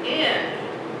it would end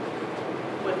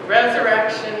with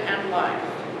resurrection and life.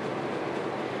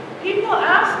 People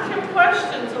asked him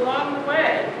questions along the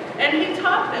way, and he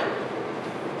taught them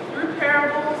through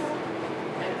parables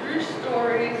and through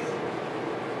stories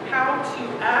how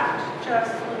to act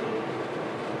justly,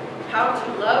 how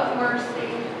to love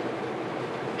mercy,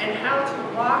 and how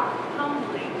to walk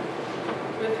humbly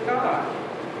with God.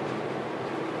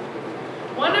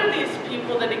 One of these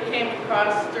people that he came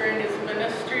across during his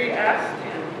ministry asked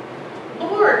him,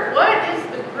 "Lord, what is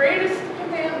the greatest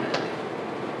commandment?"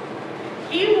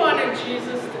 He wanted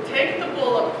Jesus to take the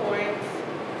bullet points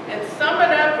and sum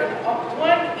it up in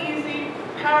one easy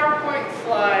PowerPoint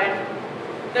slide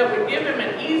that would give him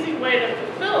an easy way to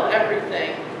fulfill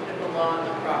everything in the law and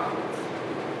the prophets,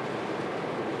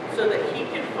 so that he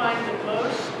could find the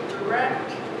most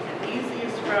direct and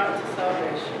easiest route to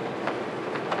salvation.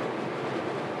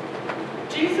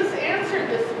 Jesus answered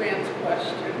this man's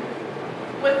question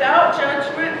without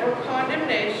judgment or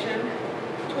condemnation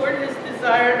toward his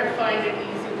desire to find an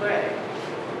easy way.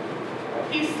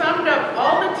 He summed up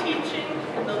all the teaching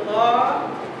in the law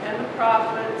and the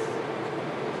prophets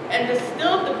and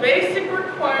distilled the basic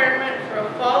requirement for a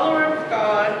follower of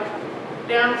God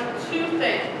down to two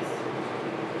things: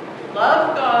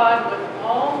 love God with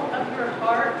all of your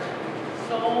heart,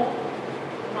 soul,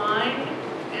 mind,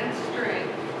 and strength,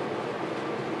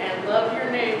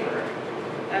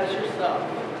 as yourself.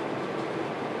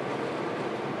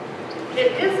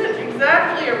 It isn't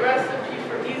exactly a recipe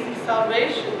for easy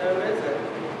salvation, though, is it?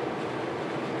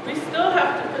 We still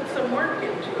have to put some work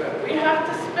into it. We have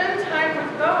to spend time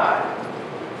with God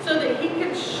so that He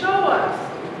can show us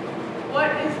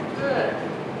what is good.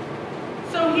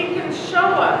 So He can show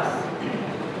us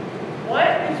what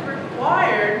is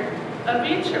required of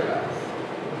each of us.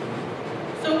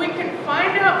 So we can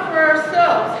find out for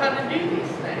ourselves how to do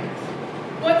these things.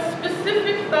 What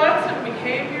specific thoughts and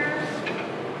behaviors,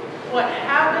 what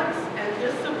habits and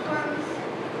disciplines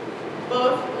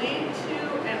both lead to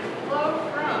and flow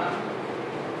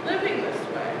from living this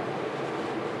way.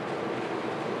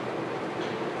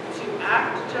 To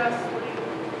act justly,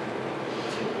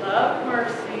 to love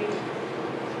mercy,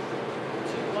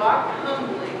 to walk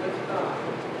humbly with God.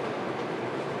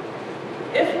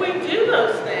 If we do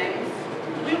those things,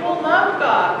 we will love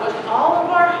God with all of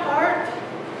our heart,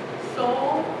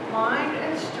 soul, mind,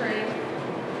 and strength,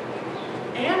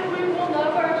 and we will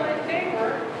love our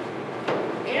neighbor,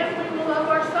 and we will love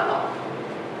ourselves.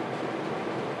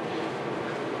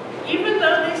 Even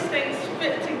though these things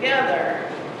fit together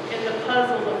in the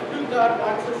puzzle of who God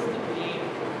wants us to be,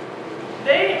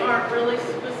 they aren't really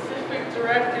specific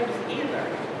directives either.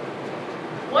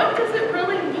 What does it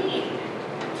really mean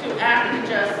to act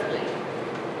justly,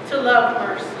 to love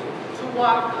mercy, to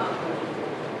walk humbly?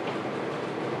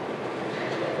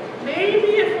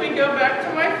 Maybe if we go back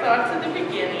to my thoughts at the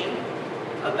beginning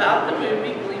about the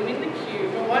movie Gleaning the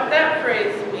Cube and what that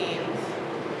phrase means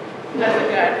as a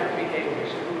guide for behavior.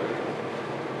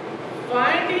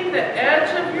 Finding the edge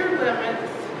of your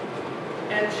limits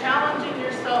and challenging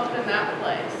yourself in that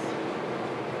place.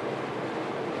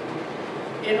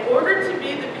 In order to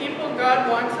be the people God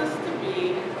wants us to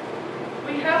be,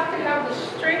 we have to have the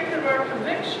strength of our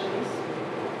convictions,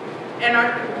 and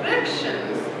our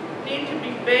convictions need to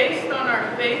be based on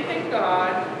our faith in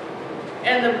God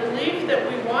and the belief that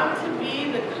we want to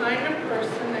be the kind of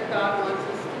person that God wants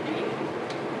us to be.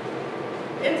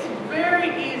 It's very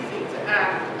easy to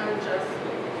act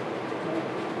unjustly.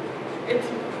 It's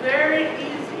very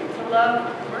easy to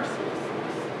love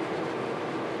mercilessness.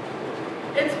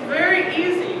 It's very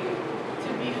easy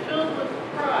to be filled with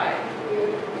pride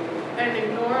and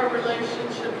ignore a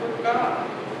relationship with God.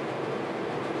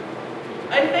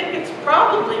 I think it's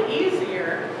probably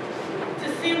easier to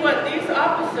see what these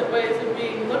opposite ways of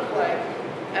being look like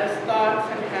as thoughts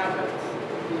and habits,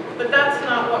 but that's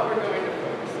not what we're going to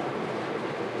focus on.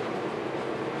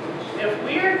 If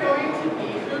we are going to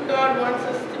be who God wants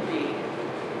us to be,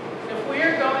 if we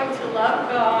are going to love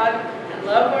God and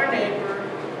love our neighbor,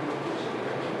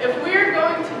 if we are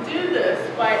going to do this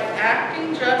by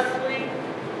acting justly,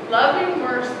 loving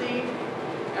mercy,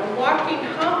 and walking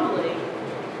humbly,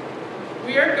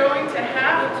 we are going to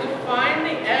have to find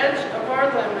the edge of our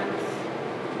limits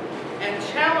and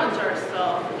challenge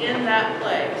ourselves in that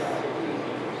place.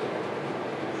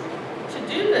 To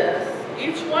do this,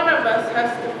 each one of us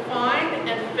has to find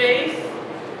and face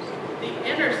the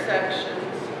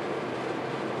intersections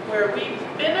where we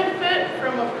benefit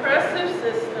from oppressive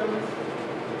systems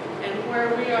and where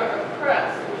we are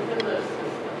oppressed within those systems.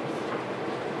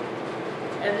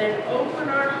 And then open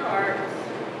our hearts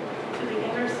to the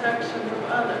intersections of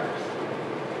others,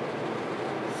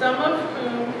 some of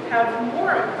whom have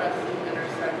more oppressive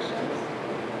intersections,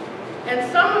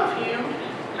 and some of whom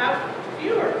have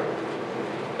fewer.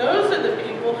 Those are the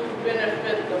people who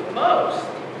benefit the most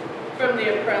from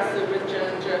the oppressive and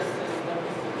unjust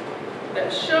systems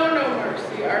that show no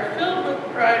mercy, are filled with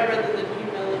pride rather than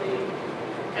humility,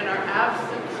 and are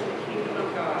absent in the kingdom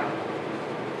of God.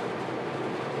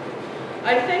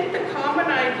 I think the common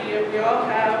idea we all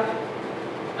have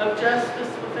of justice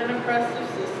within oppressive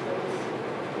systems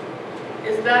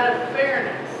is that of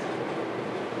fairness.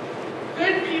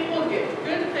 Good people get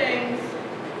good things,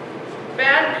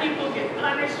 bad people get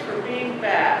punished for being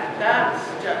bad.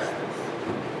 That's justice.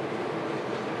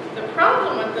 The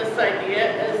problem with this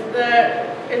idea is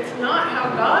that it's not how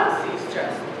God sees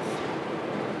justice.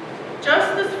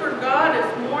 Justice for God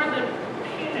is more than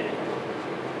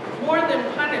punitive, more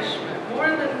than punishment, more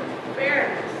than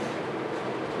fairness.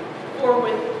 For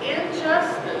within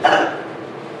justice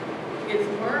is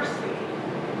mercy,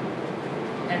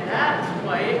 and that's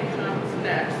why it comes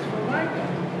next for Michael.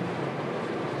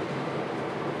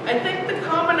 I think the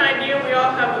common idea we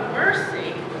all have of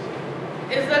mercy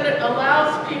is that it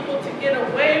allows people to get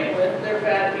away with their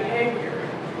bad behavior.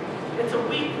 It's a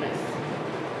weakness.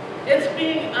 It's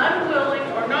being unwilling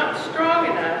or not strong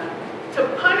enough to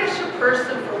punish a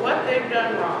person for what they've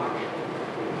done wrong.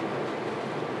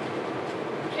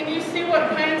 Can you see what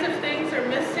kinds of things are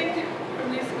missing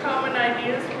from these common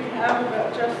ideas we have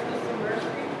about justice and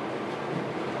mercy.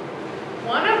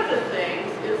 One of the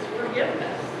things is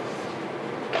forgiveness.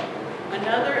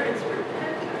 Another is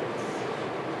repentance.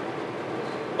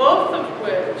 Both of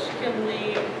which can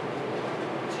lead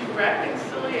to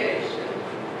reconciliation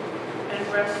and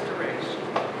restoration.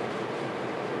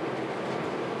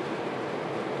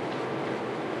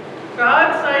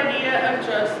 God's idea of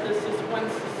justice is when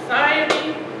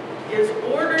society is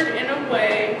ordered in a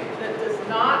way that does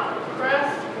not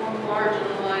oppress or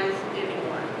marginalize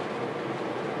anyone.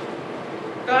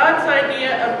 God's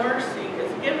idea of mercy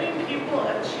is giving people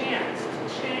a chance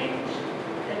to change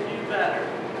and do better.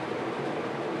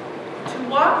 To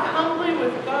walk humbly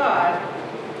with God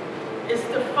is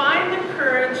to find the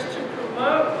courage to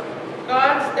promote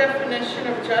God's definition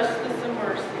of justice and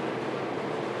mercy.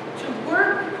 To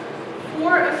work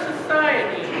for a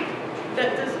society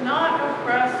that does not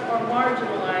oppress or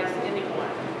marginalize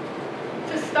anyone.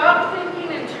 To stop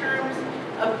thinking in terms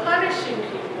of punishing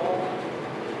people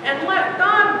and let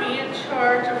God be in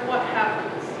charge of what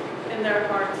happens in their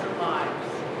hearts and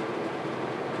lives.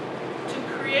 To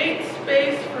create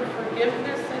space for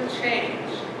forgiveness and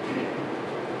change,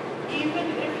 even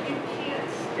if you can't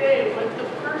stay with the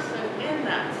person in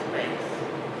that space.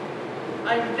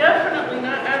 I'm definitely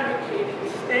not advocating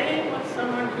staying with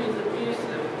someone who's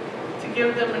abusive to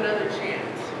give them another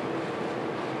chance.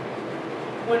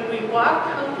 When we walk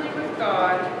humbly with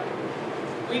God,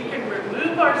 we can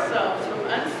remove ourselves from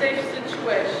unsafe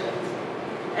situations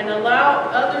and allow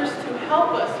others to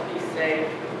help us be safe,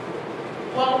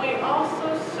 while we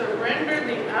also surrender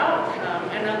the outcome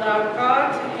and allow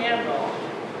God to handle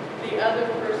the other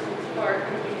person's heart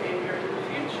and behavior in the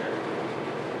future.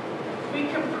 We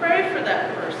can pray for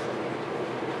that person,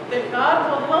 that God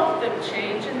will help them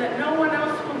change and that no one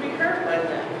else will be hurt by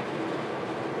them.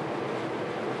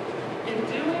 In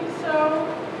doing so,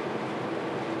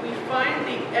 we find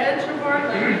the edge of our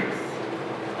limits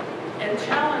and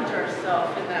challenge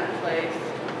ourselves in that place,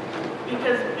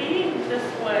 because being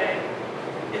this way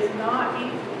is not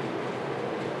easy.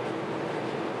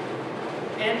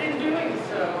 And in doing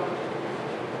so,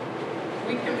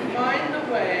 we can find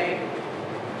the way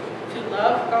to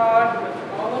love God with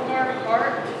all of our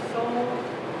heart, soul,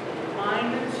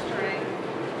 mind, and strength.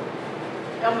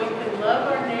 And we can love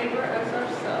our neighbor as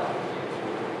ourselves.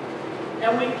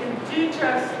 And we can do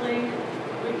justly,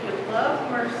 we can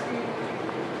love mercy,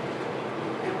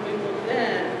 and we will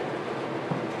then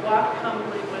walk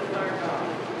humbly with our God.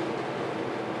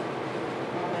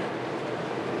 Amen.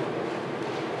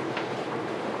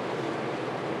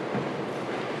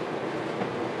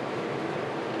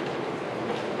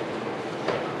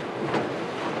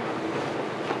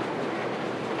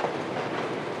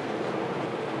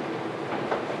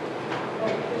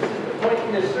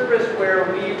 The service where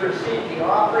we receive the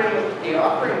offering. The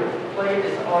offering plate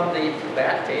is on the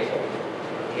back table,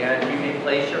 and you may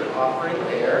place your offering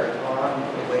there on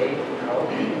the way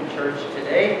out in church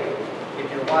today.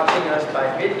 If you're watching us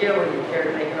by video and you care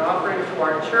to make an offering to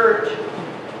our church,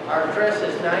 our address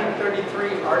is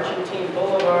 933 Argentine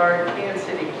Boulevard, Kansas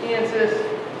City, Kansas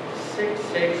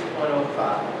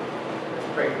 66105. Let's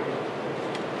pray.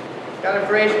 God of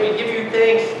grace, we give you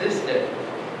thanks this day.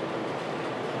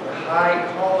 High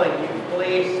calling you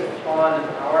place upon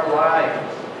our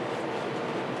lives.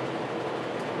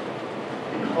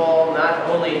 We call not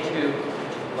only to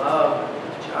love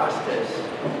justice,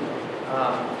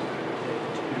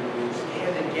 to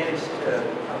stand against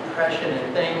oppression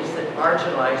and things that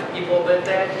marginalize people, but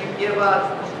that you give us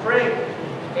the strength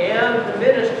and the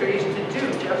ministries to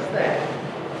do just that.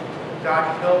 God,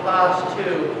 help us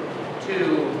to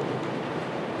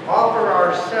offer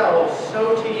ourselves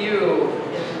so to you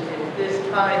in this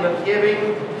time of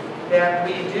giving, that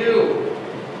we do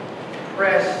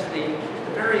press the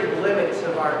very limits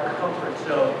of our comfort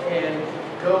zone and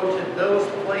go to those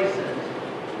places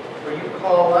where you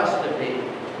call us to be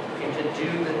and to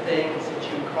do the things that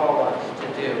you call us to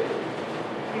do.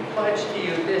 We pledge to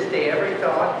you this day every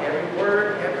thought, every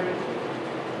word, every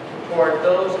toward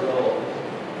those goals,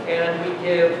 and we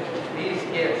give these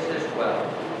gifts as well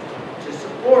to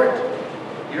support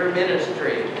your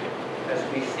ministry as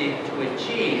we seek to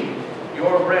achieve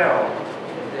your realm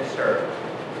in this earth.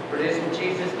 For it is in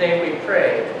Jesus' name we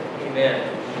pray.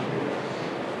 Amen.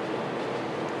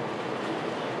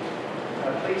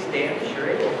 Please stand as you're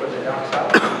able for the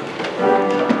doxology.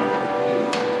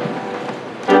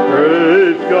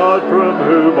 Praise God from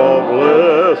whom all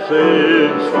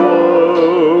blessings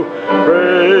flow.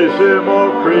 Praise Him,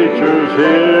 all creatures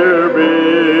here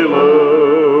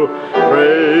below.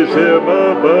 Praise Him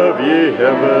above, ye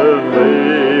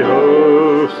heavenly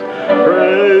hosts.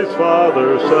 Praise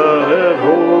Father, Son, and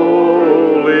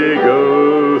Holy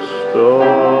Ghost.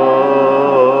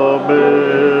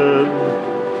 Amen.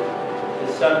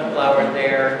 The sunflower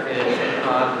there is in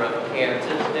honor of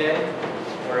Kansas Day.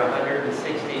 We're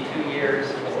 162 years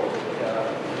old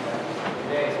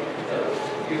today. So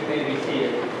you may be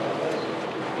seated.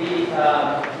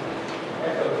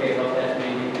 That's okay about that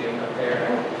maybe being up there.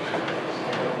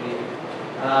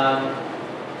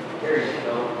 There you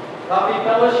go. Coffee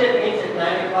Fellowship meets at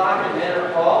 9 o'clock in Manor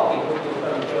Hall. We hope you'll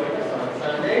come join us on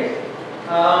Sundays.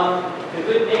 The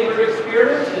Good Neighbor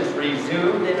Experience is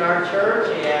resumed in our church,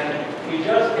 and we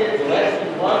just did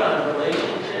lesson 1 on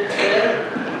relationships there.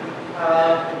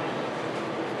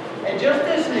 And just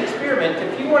as an experiment,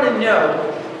 if you want to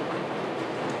know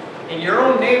in your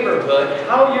own neighborhood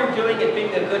how you're doing at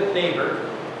being a good neighbor,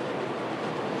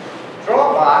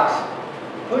 draw a box,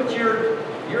 put your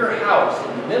house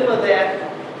in the middle of that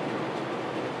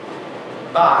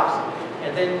box,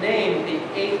 and then name the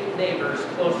 8 neighbors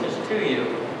closest to you.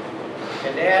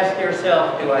 And ask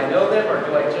yourself, do I know them or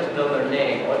do I just know their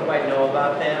name? What do I know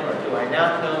about them or do I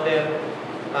not know them?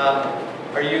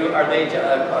 Are they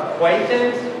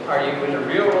acquaintance? Are you in a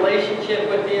real relationship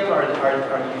with them or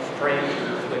are you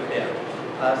strangers with them?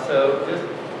 So just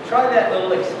try that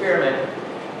little experiment.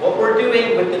 What we're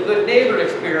doing with the Good Neighbor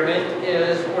experiment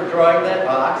is we're drawing that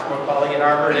box, we're calling it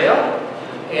Armourdale,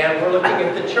 and we're looking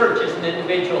at the church as an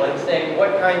individual and saying,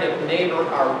 what kind of neighbor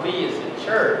are we as a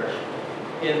church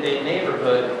in the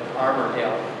neighborhood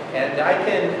Armourdale? And I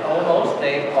can almost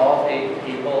name all 8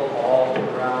 people all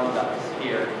around us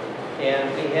here. And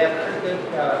we have pretty good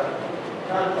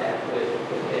contact with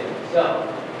them. So,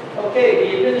 okay,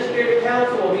 the Administrative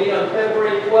Council will meet on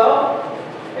February 12th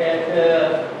at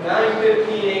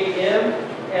 9:15 a.m.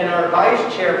 And our Vice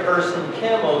Chairperson,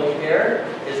 Kim, over here,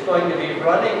 is going to be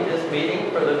running this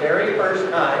meeting for the very first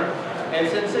time. And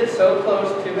since it's so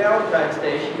close to Valentine's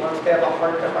Day, she wants to have a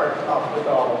heart-to-heart talk with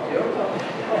all of you.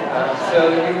 So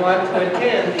you want to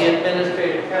attend the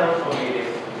Administrative Council meeting.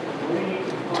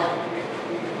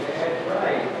 That's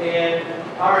right. And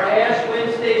our Ash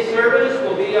Wednesday service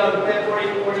will be on February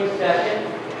 22nd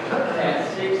at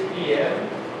 6 p.m.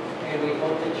 And we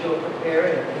hope that you'll prepare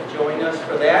and join us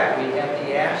for that. We have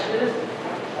the ashes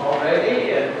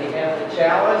already, and we have the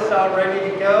chalice all ready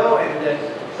to go. And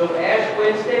so Ash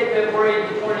Wednesday, February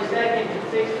the 22nd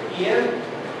at 6 p.m.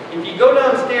 If you go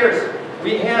downstairs,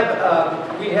 we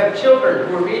have children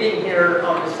who are meeting here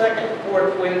on the second and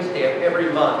fourth Wednesday of every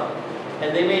month.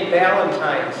 And they made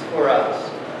Valentines for us,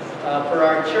 for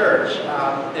our church,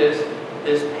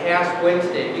 this past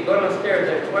Wednesday. If you go downstairs,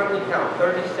 there's, what do we count,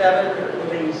 37 or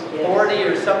 40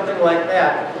 or something like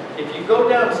that. If you go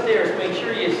downstairs, make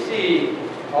sure you see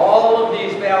all of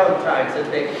these Valentines that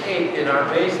they taped in our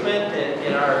basement and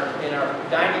in our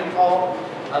dining hall.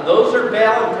 Those are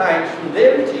Valentines from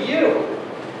them to you,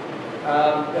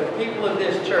 the people of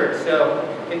this church. So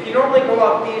if you normally go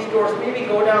out these doors, maybe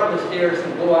go down the stairs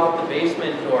and go out the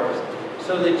basement doors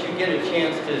so that you get a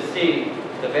chance to see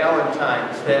the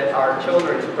Valentines that our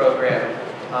children's program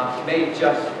made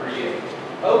just for you.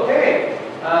 Okay,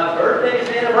 birthdays,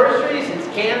 anniversaries. It's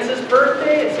Kansas'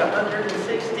 birthday. It's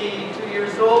 162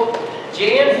 years old.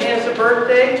 Jan has a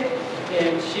birthday,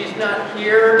 and she's not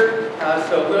here,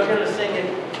 so we're going to sing it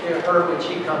to her when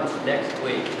she comes next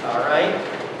week, all right?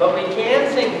 But we can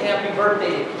sing happy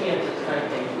birthday to Kansas, I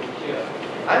think we should.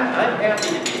 I'm happy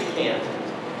to be in Kansas.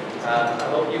 I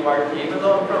hope you are, even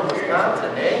though I'm from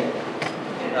Wisconsin, eh?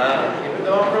 Even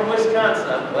though I'm from Wisconsin,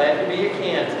 I'm glad to be a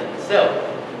Kansan. So,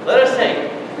 let us sing.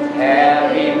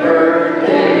 Happy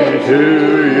birthday To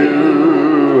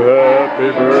you, happy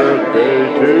birthday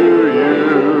to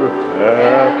you,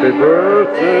 happy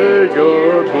birthday,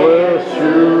 God bless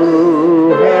you,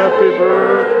 happy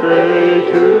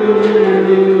birthday to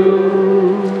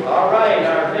you. All right,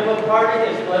 our hymn party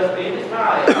is Blessed Be the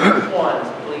Tie. First ones,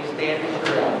 please stand and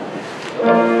pray.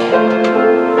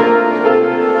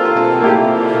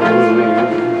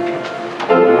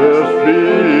 Blessed be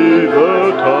the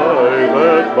tie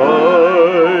that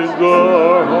binds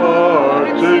our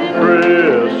hearts in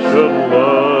Christian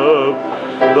love,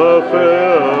 the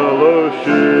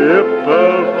fellowship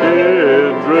of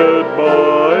kindred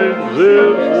minds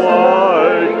is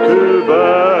like to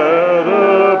that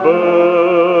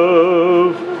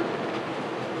above.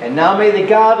 And now may the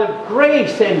God of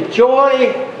grace and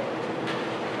joy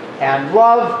and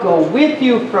love go with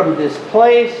you from this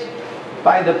place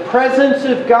by the presence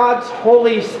of God's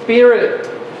Holy Spirit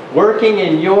working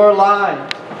in your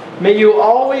lives. May you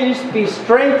always be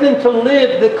strengthened to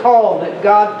live the call that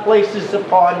God places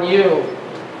upon you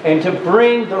and to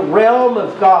bring the realm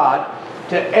of God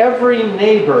to every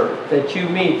neighbor that you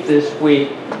meet this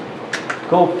week.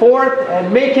 Go forth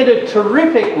and make it a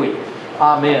terrific week.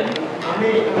 Amen.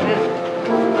 Okay,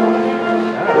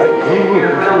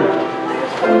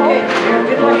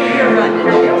 good luck with your run.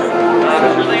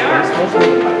 Sure they are.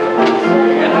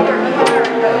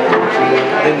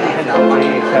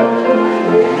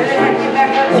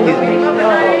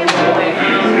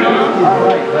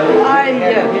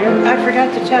 I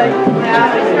forgot to tell you.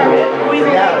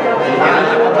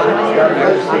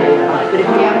 But if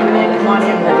you have come in, come on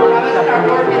in.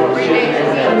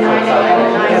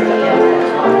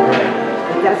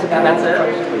 That's That's it?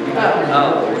 Oh.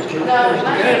 Oh.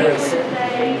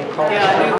 Yeah,